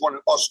Waititi. I just won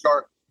an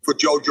Oscar for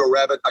Jojo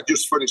Rabbit. I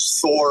just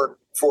finished Thor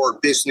for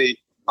Disney.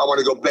 I want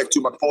to go back to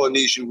my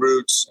Polynesian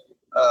roots.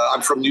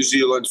 I'm from New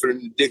Zealand, from an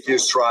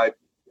indigenous tribe.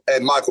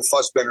 And Michael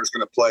Fassbender is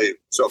going to play it.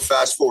 So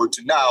fast forward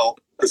to now,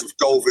 because of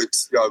COVID, it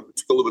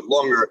took a little bit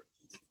longer.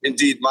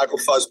 Indeed, Michael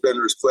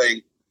Fassbender is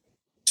playing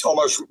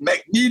Thomas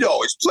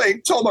Magneto. Is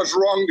playing Thomas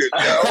Rongen.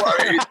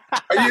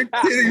 Are you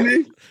kidding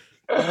me?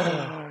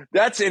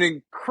 That's an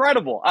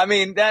incredible. I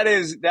mean, that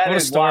is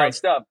wild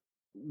stuff.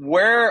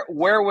 Where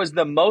was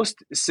the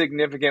most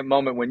significant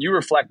moment when you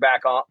reflect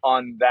back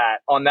on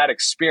that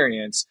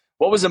experience?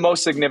 What was the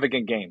most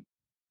significant game?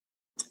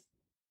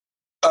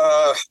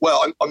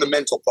 Well, on the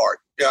mental part,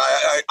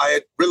 I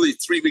had really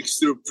 3 weeks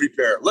to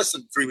prepare. Less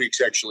than 3 weeks,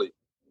 actually.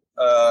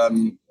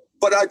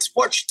 But I'd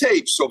watch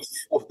tapes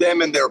of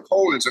them and their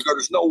opponents. I go,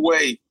 there's no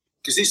way,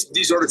 because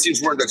these other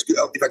teams weren't that good.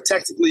 If I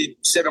tactically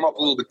set them up a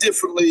little bit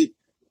differently,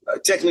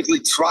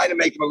 technically try to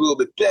make them a little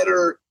bit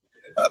better.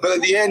 But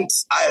at the end,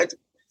 I had to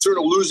turn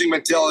a losing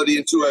mentality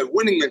into a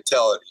winning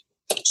mentality.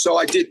 So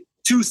I did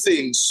two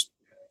things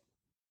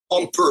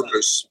on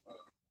purpose.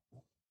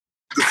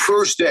 The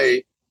first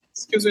day,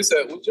 Excuse me,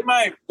 sir. Would you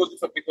mind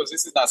because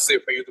this is not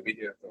safe for you to be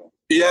here. So.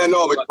 Yeah,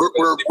 no, but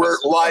we're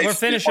live. We're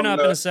finishing up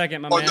in a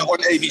second, my man. On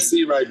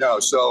ABC right now,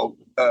 so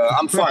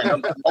I'm fine.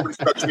 Nobody's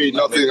touched me.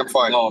 Nothing. I'm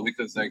fine. No,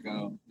 because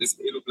this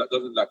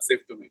doesn't look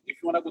safe to me. If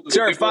you want to go to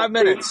sir, 5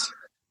 minutes.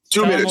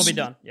 2 minutes. We'll be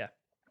done. Yeah.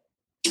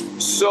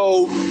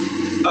 So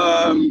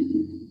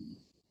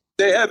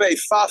they have a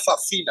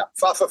Fa'afafina.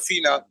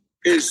 Fa'afafina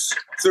is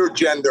third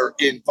gender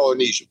in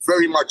Polynesia,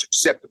 very much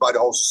accepted by the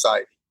whole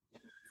society.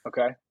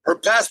 Okay. Her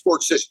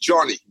passport says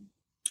Johnny.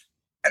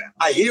 And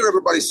I hear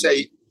everybody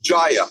say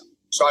Jaya.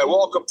 So I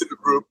walk up to the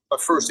group, my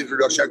first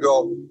introduction. I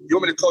go, you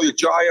want me to call you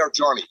Jaya or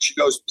Johnny? She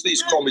goes,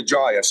 please call me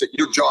Jaya. I said,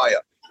 you're Jaya.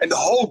 And the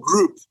whole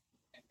group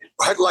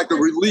had like a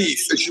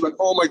relief. And she went,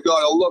 oh my God,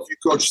 I love you,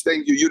 coach.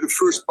 Thank you. You're the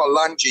first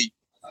Palangi,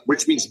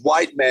 which means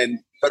white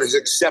man, that has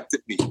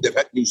accepted me. They've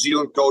had New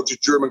Zealand coaches,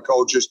 German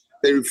coaches.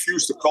 They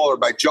refused to call her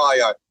by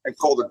Jaya and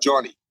called her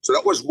Johnny. So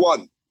that was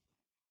one.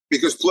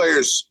 Because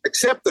players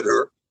accepted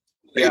her.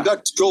 In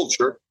that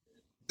culture,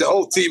 the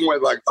whole team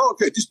went like, oh,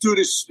 okay, this dude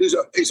is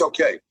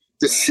okay.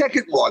 The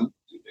second one,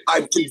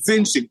 I'm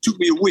convincing, took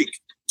me a week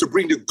to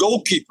bring the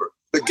goalkeeper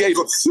that gave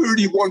up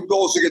 31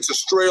 goals against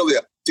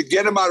Australia to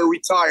get him out of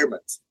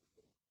retirement.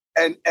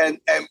 And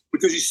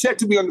because he said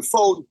to me on the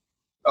phone,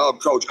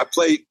 coach, I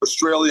play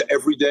Australia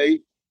every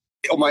day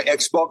on my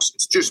Xbox.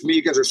 It's just me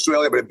against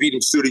Australia, but I beat him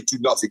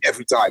 32-0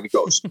 every time. He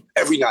goes,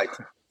 every night.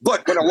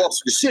 But when I walk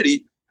through the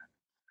city,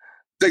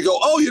 they go,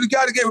 oh, you're the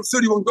guy that gave him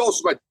 31 goals.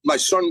 So my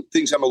son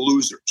thinks I'm a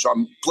loser. So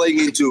I'm playing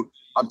into,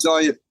 I'm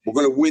telling you, we're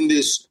going to win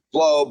this,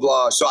 blah,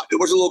 blah. So it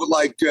was a little bit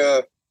like,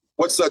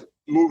 what's that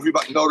movie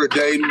about Notre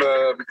Dame?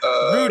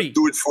 Rudy.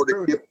 Do it for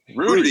the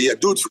Rudy. Yeah,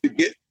 do it for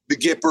the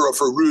Gipper or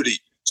for Rudy.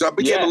 So I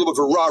became a little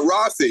bit of a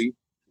rah-rah thing.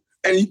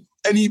 And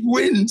he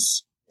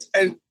wins.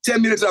 And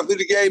 10 minutes after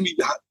the game, he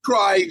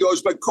cries. He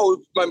goes,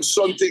 my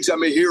son thinks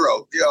I'm a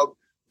hero. You know,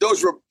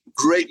 those were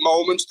great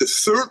moments. The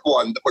third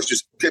one that was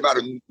just came out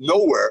of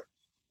nowhere.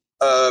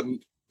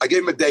 I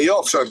gave him a day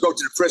off, so I go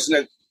to the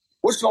president.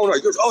 What's going on?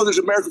 He goes, oh, there's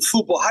American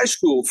football high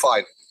school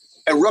final.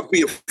 And rugby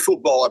and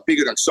football are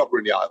bigger than soccer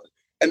in the island.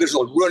 And there's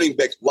a running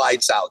back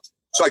lights out.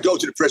 So I go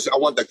to the president. I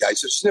want that guy. He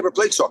says, he's never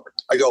played soccer.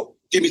 I go,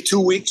 give me 2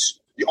 weeks.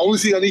 The only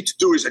thing I need to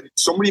do is I need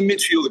somebody in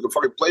midfield that can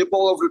fucking play a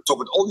ball over the top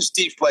with all these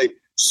teams play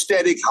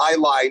static, high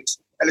lines.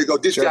 And they go,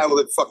 this guy will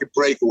have fucking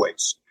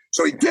breakaways.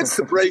 So he gets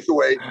the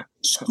breakaway,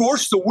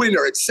 scores the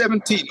winner at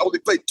 17. Only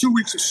played 2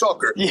 weeks of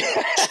soccer.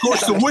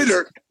 Scores the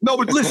winner. No,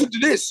 but listen to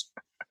this.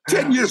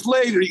 10 years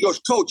later, he goes,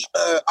 coach,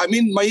 I'm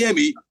in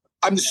Miami.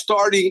 I'm the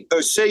starting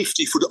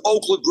safety for the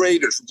Oakland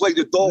Raiders who play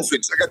the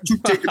Dolphins. I got 2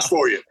 tickets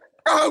for you.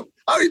 How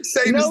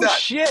insane is that? No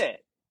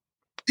shit.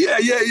 Yeah.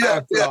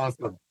 That's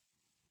awesome.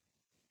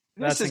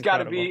 This has got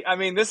to be. I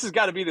mean, this has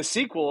got to be the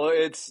sequel.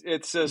 It's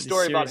a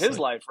story about his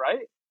life,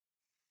 right?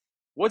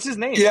 What's his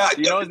name? Yeah,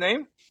 do you know his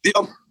name?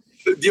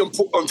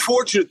 The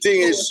unfortunate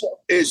thing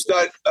is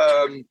that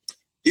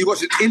he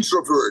was an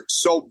introvert.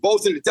 So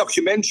both in the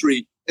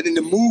documentary and in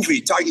the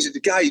movie, Tiger said the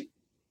guy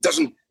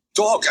doesn't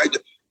talk.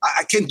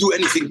 I can't do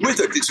anything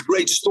with it. It's a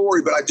great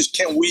story, but I just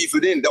can't weave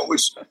it in. That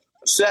was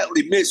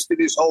sadly missed in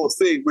this whole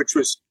thing, which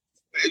was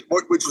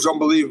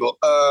unbelievable.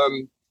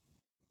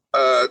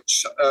 God,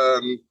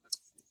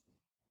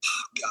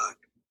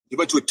 he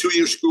went to a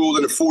 2-year school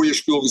and a 4-year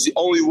school. It's the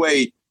only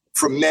way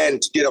for men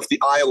to get off the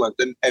island,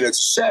 and it's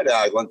a sad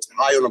island,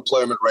 high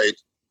unemployment rate,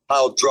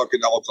 high drug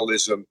and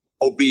alcoholism,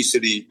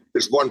 obesity.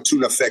 There's one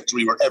tuna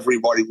factory where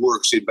everybody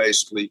works in,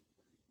 basically.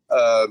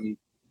 Wow.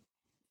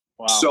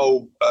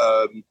 So,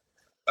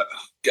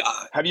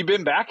 God. Have you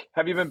been back?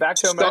 Have you been back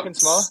to American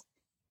Samoa?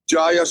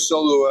 Jaya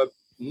Solua,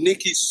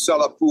 Nikki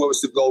Salapua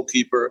was the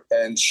goalkeeper,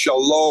 and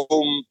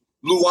Shalom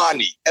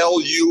Luani,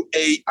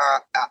 Luai.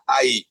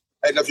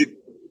 And if you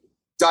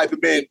type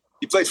him in,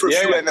 he played for a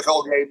few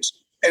NFL games.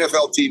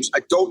 NFL teams. I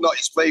don't know.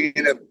 He's playing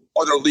in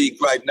another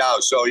league right now.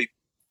 So, he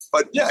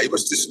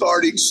was the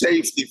starting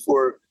safety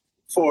for.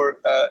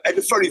 And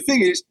the funny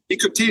thing is, he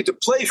continued to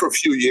play for a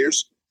few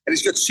years, and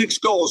he's got 6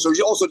 goals. So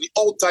he's also the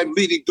all-time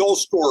leading goal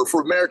scorer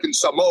for American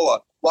Samoa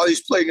while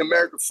he's playing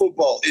American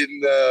football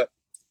in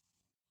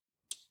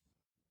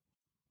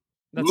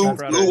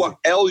Luani,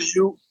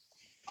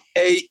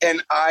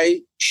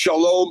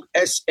 Shalom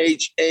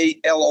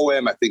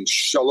Shalom. I think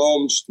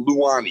Shalom's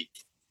Luani.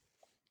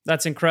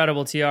 That's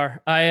incredible, TR.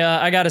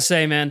 I got to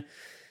say, man,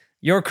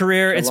 your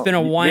career, it's been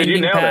a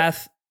winding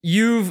path.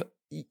 You've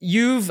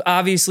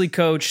obviously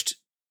coached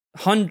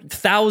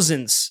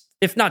thousands,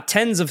 if not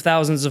tens of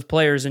thousands of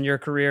players in your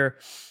career.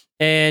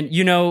 And,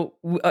 you know,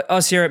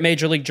 us here at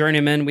Major League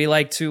Journeymen, we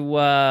like to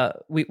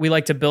we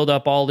like to build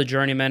up all the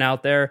journeymen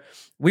out there.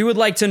 We would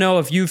like to know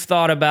if you've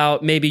thought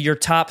about maybe your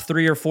top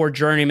 3 or 4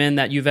 journeymen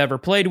that you've ever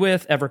played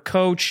with, ever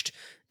coached,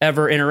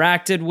 ever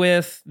interacted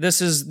with.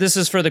 This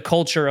is for the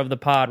culture of the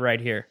pod right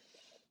here.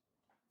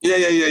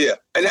 Yeah.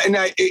 And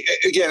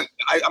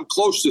I'm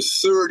close to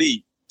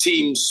 30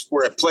 teams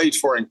where I played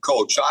for and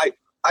coached.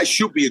 I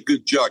should be a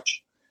good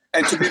judge.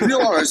 And to be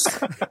real honest,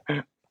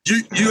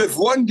 you have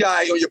one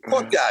guy on your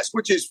podcast,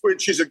 which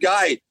is a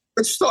guy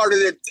That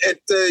started at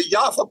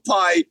Jaffa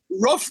Pi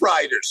Rough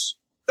Riders.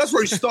 That's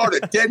where he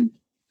started. Then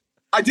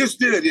I just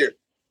did it here.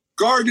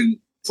 Gargan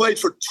played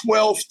for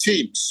 12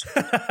 teams.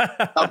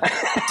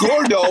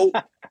 Gordo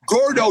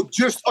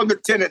just under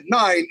 10 at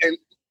 9, and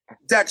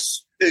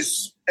Dex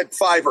is at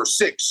 5 or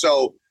 6.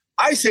 So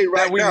I say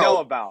right that we now, know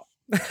about.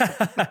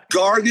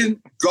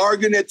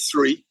 Gargan at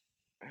 3.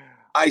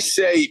 I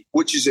say,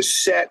 which is a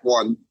sad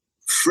one,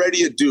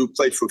 Freddie Adu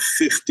played for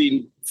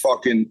 15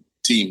 fucking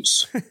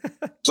teams.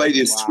 Played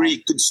in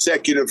 3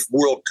 consecutive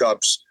World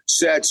Cups.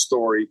 Sad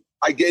story.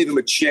 I gave him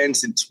a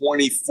chance in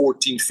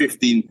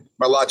 2014-15,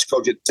 my last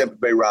coach at Tampa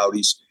Bay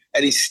Rowdies,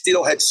 and he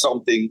still had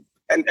something.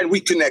 And we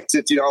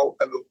connected,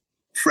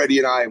 Freddie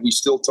and I, we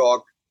still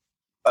talk.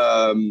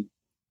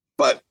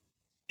 But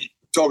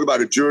talk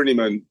about a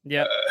journeyman.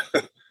 Yeah.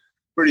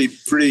 Pretty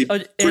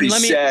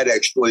sad,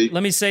 actually.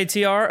 Let me say,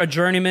 TR, a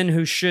journeyman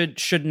who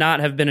should not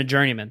have been a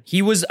journeyman.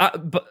 He was,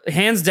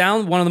 hands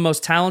down, one of the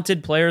most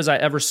talented players I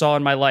ever saw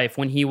in my life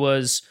when he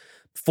was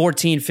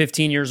 14,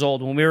 15 years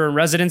old, when we were in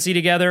residency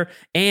together,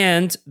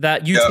 and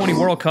that U20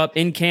 World Cup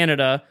in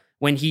Canada,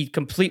 when he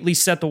completely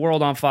set the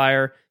world on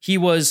fire. He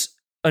was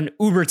an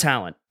uber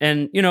talent.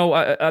 And,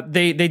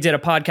 they did a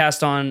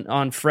podcast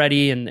on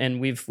Freddie,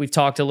 and we've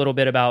talked a little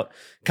bit about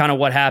kind of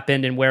what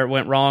happened and where it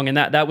went wrong. And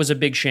that was a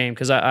big shame,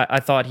 because I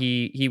thought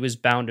he was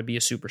bound to be a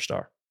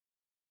superstar.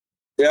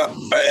 Yeah,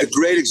 a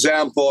great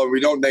example.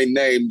 We don't name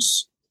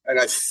names. And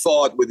I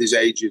thought with his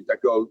agent, I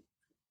go,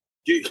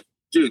 dude,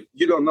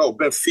 you don't know.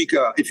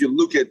 Benfica, if you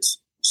look at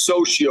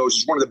Socios,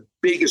 is one of the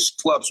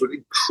biggest clubs with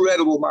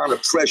incredible amount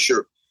of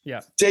pressure.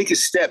 Yeah. Take a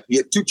step. He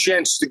had 2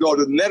 chances to go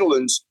to the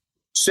Netherlands,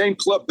 same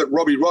club that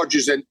Robbie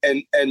Rogers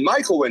and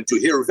Michael went to,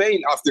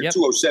 Heerenveen, after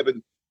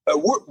 2007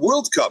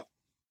 World Cup.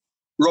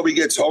 Robbie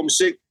gets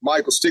homesick.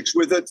 Michael sticks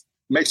with it,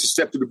 makes a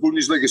step to the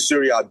Bundesliga,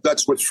 Serie A.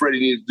 That's what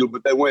Freddie needed to do,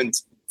 but they went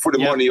for the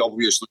money,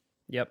 obviously.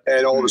 Yep.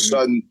 And all of a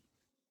sudden,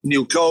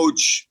 new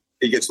coach,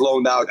 he gets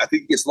loaned out. I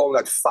think he gets loaned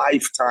out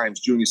 5 times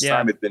during his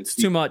time at Benfica. It's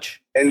too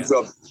much. Ends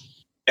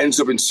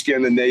up in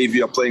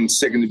Scandinavia, playing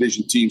second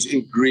division teams,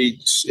 in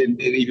Greece, in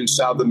even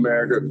South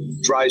America,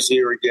 tries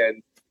here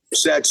again.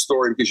 Sad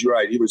story, because you're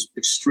right. He was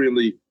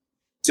extremely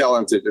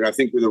talented. And I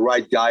think with the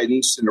right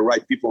guidance and the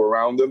right people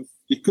around him,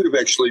 he could have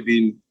actually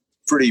been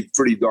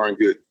pretty darn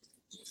good.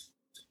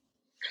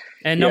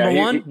 And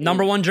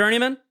number one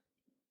journeyman?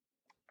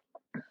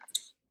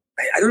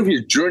 I don't know if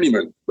he's a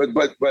journeyman, but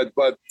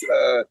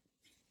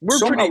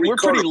we're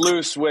pretty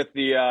loose with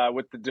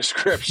the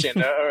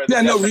description or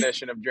the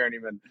definition of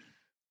journeyman.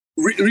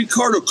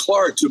 Ricardo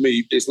Clark to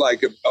me is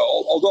like,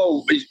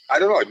 although I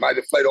don't know, he might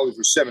have played only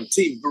for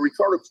 17, but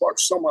Ricardo Clark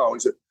somehow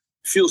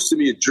feels to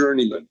me a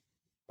journeyman.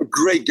 A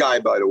great guy,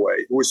 by the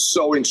way. Was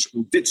so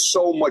interesting, did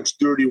so much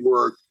dirty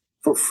work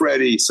for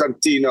Freddie,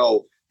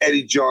 Santino,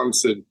 Eddie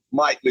Johnson,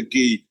 Mike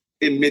McGee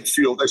in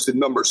midfield as the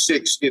number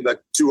 6 in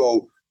that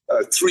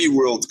 2003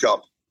 World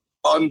Cup.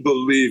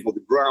 Unbelievable,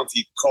 the ground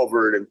he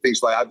covered and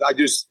things like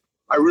that.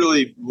 I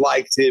really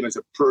liked him as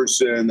a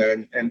person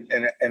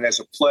and as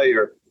a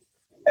player.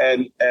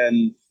 And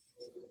I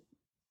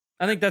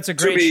think that's a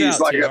great shout,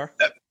 like TR.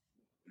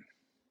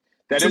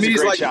 That is a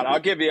great shout.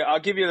 I'll give you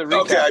the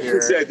recap. Okay, I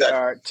appreciate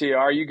that.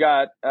 TR, you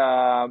got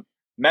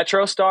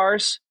Metro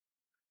Stars,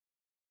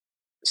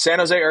 San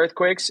Jose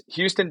Earthquakes,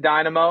 Houston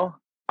Dynamo,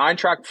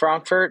 Eintracht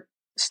Frankfurt,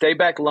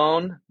 Stayback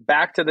Loan,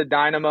 back to the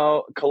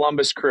Dynamo,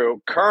 Columbus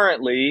Crew.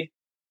 Currently,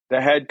 the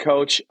head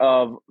coach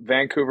of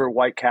Vancouver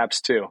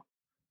Whitecaps too.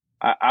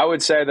 I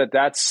would say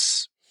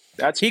that's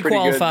he pretty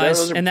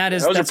qualifies, good. and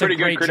that's pretty a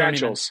great good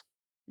credentials.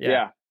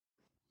 Yeah.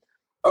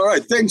 All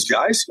right, thanks,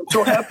 guys. I'm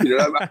so happy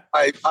that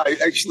I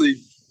actually,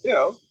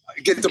 I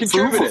get the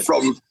approval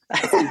from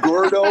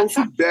Gordo,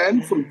 from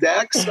Ben, from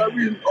Dax. I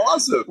mean,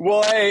 awesome.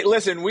 Well, hey,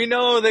 listen, we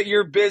know that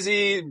you're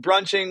busy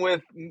brunching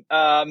with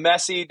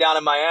Messi down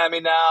in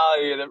Miami now.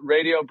 The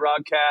radio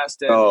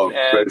broadcast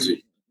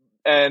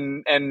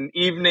and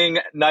evening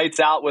nights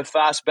out with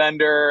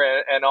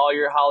Fassbender and all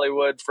your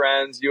Hollywood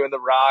friends. You and The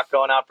Rock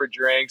going out for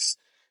drinks.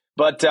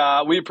 But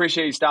we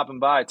appreciate you stopping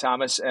by,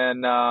 Thomas,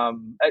 and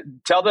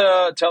tell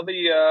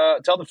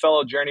the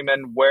fellow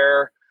journeymen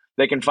where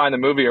they can find the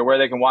movie or where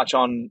they can watch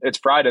on. It's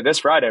this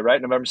Friday,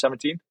 right? November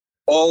 17th.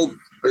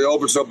 It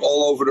opens up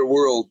all over the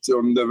world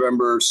on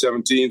November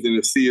 17th in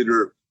a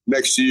theater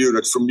next to you.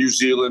 That's from New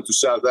Zealand to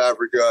South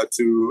Africa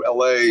to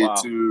LA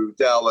to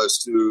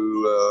Dallas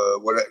to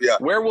whatever. Yeah.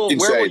 Where will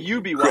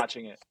you be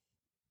watching it?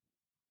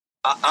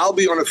 I'll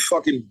be on a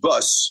fucking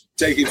bus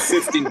taking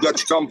 15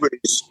 Dutch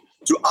companies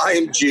to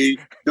IMG,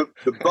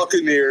 the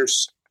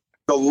Buccaneers,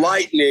 the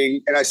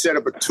Lightning, and I set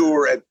up a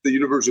tour at the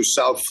University of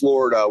South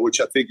Florida, which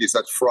I think is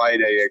that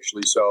Friday,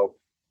 actually. So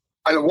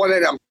on one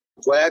hand, I'm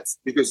glad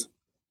because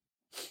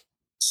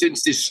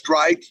since this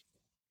strike,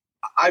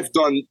 I've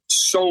done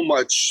so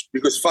much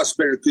because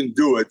Fassbender couldn't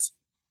do it,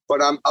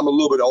 but I'm a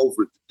little bit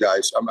over it,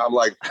 guys. I'm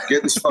like,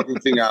 get this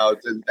fucking thing out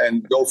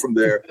and go from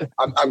there.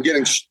 I'm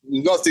getting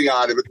nothing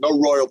out of it, no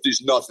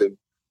royalties, nothing.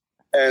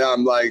 And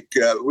I'm like,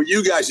 with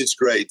you guys, it's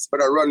great.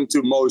 But I run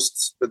into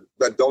most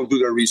that don't do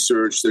their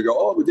research. They go,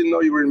 oh, we didn't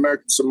know you were in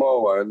American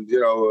Samoa. And,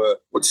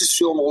 what's this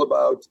film all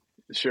about?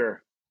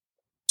 Sure.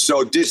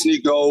 So Disney,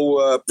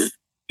 go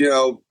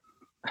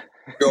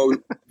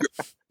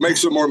make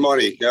some more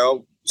money,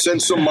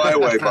 Send some my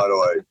way, by the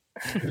way.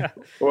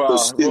 Well,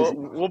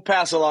 we'll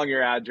pass along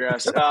your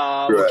address.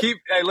 We'll keep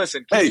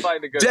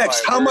fighting the good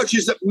Dex, fight. how much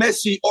is that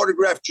Messi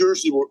autographed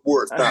jersey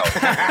worth now?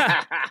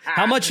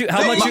 How much you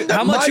willing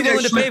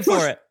to pay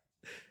for it?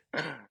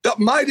 That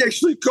might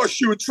actually cost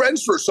you a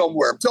transfer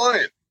somewhere. I'm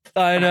telling you.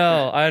 I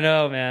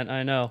know, man.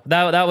 I know.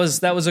 That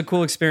was a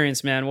cool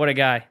experience, man. What a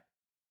guy.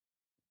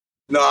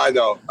 No, I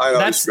know.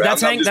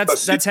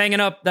 That's hanging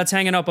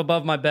up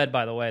above my bed,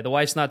 by the way. The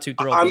wife's not too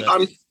thrilled with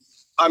it.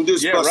 I'm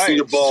just busting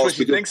your balls. That's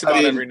what she thinks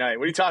about every night.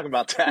 What are you talking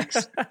about,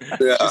 Tex?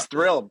 Yeah. She's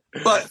thrilled.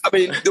 But,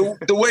 the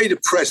way the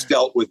press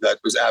dealt with that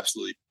was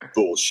absolutely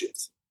bullshit.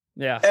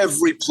 Yeah.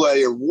 Every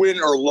player, win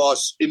or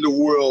loss in the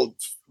world,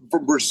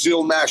 from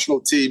Brazil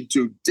national team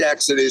to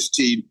Dex and his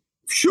team,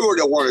 sure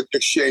they want to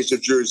exchange their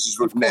jerseys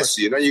with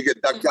Messi. And then you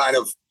get that kind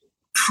of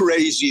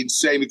crazy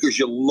insane because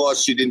you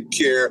lost, you didn't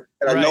care.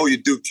 And I know you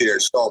do care.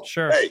 So,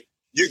 hey,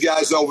 you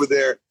guys over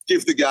there,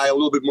 give the guy a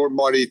little bit more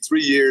money,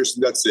 3 years,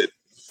 and that's it.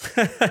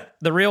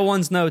 The real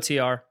ones know,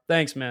 TR.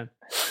 Thanks, man.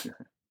 We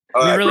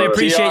brother. really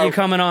appreciate you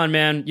coming on,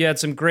 man. You had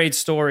some great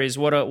stories.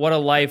 What a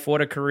life, what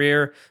a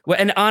career.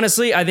 And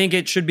honestly, I think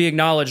it should be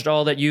acknowledged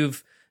all that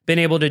you've been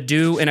able to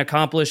do and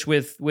accomplish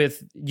with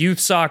youth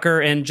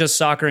soccer and just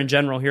soccer in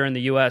general here in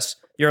the U.S.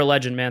 You're a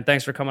legend, man.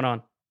 Thanks for coming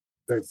on.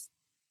 Thanks.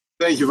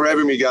 Thank you for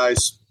having me,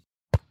 guys.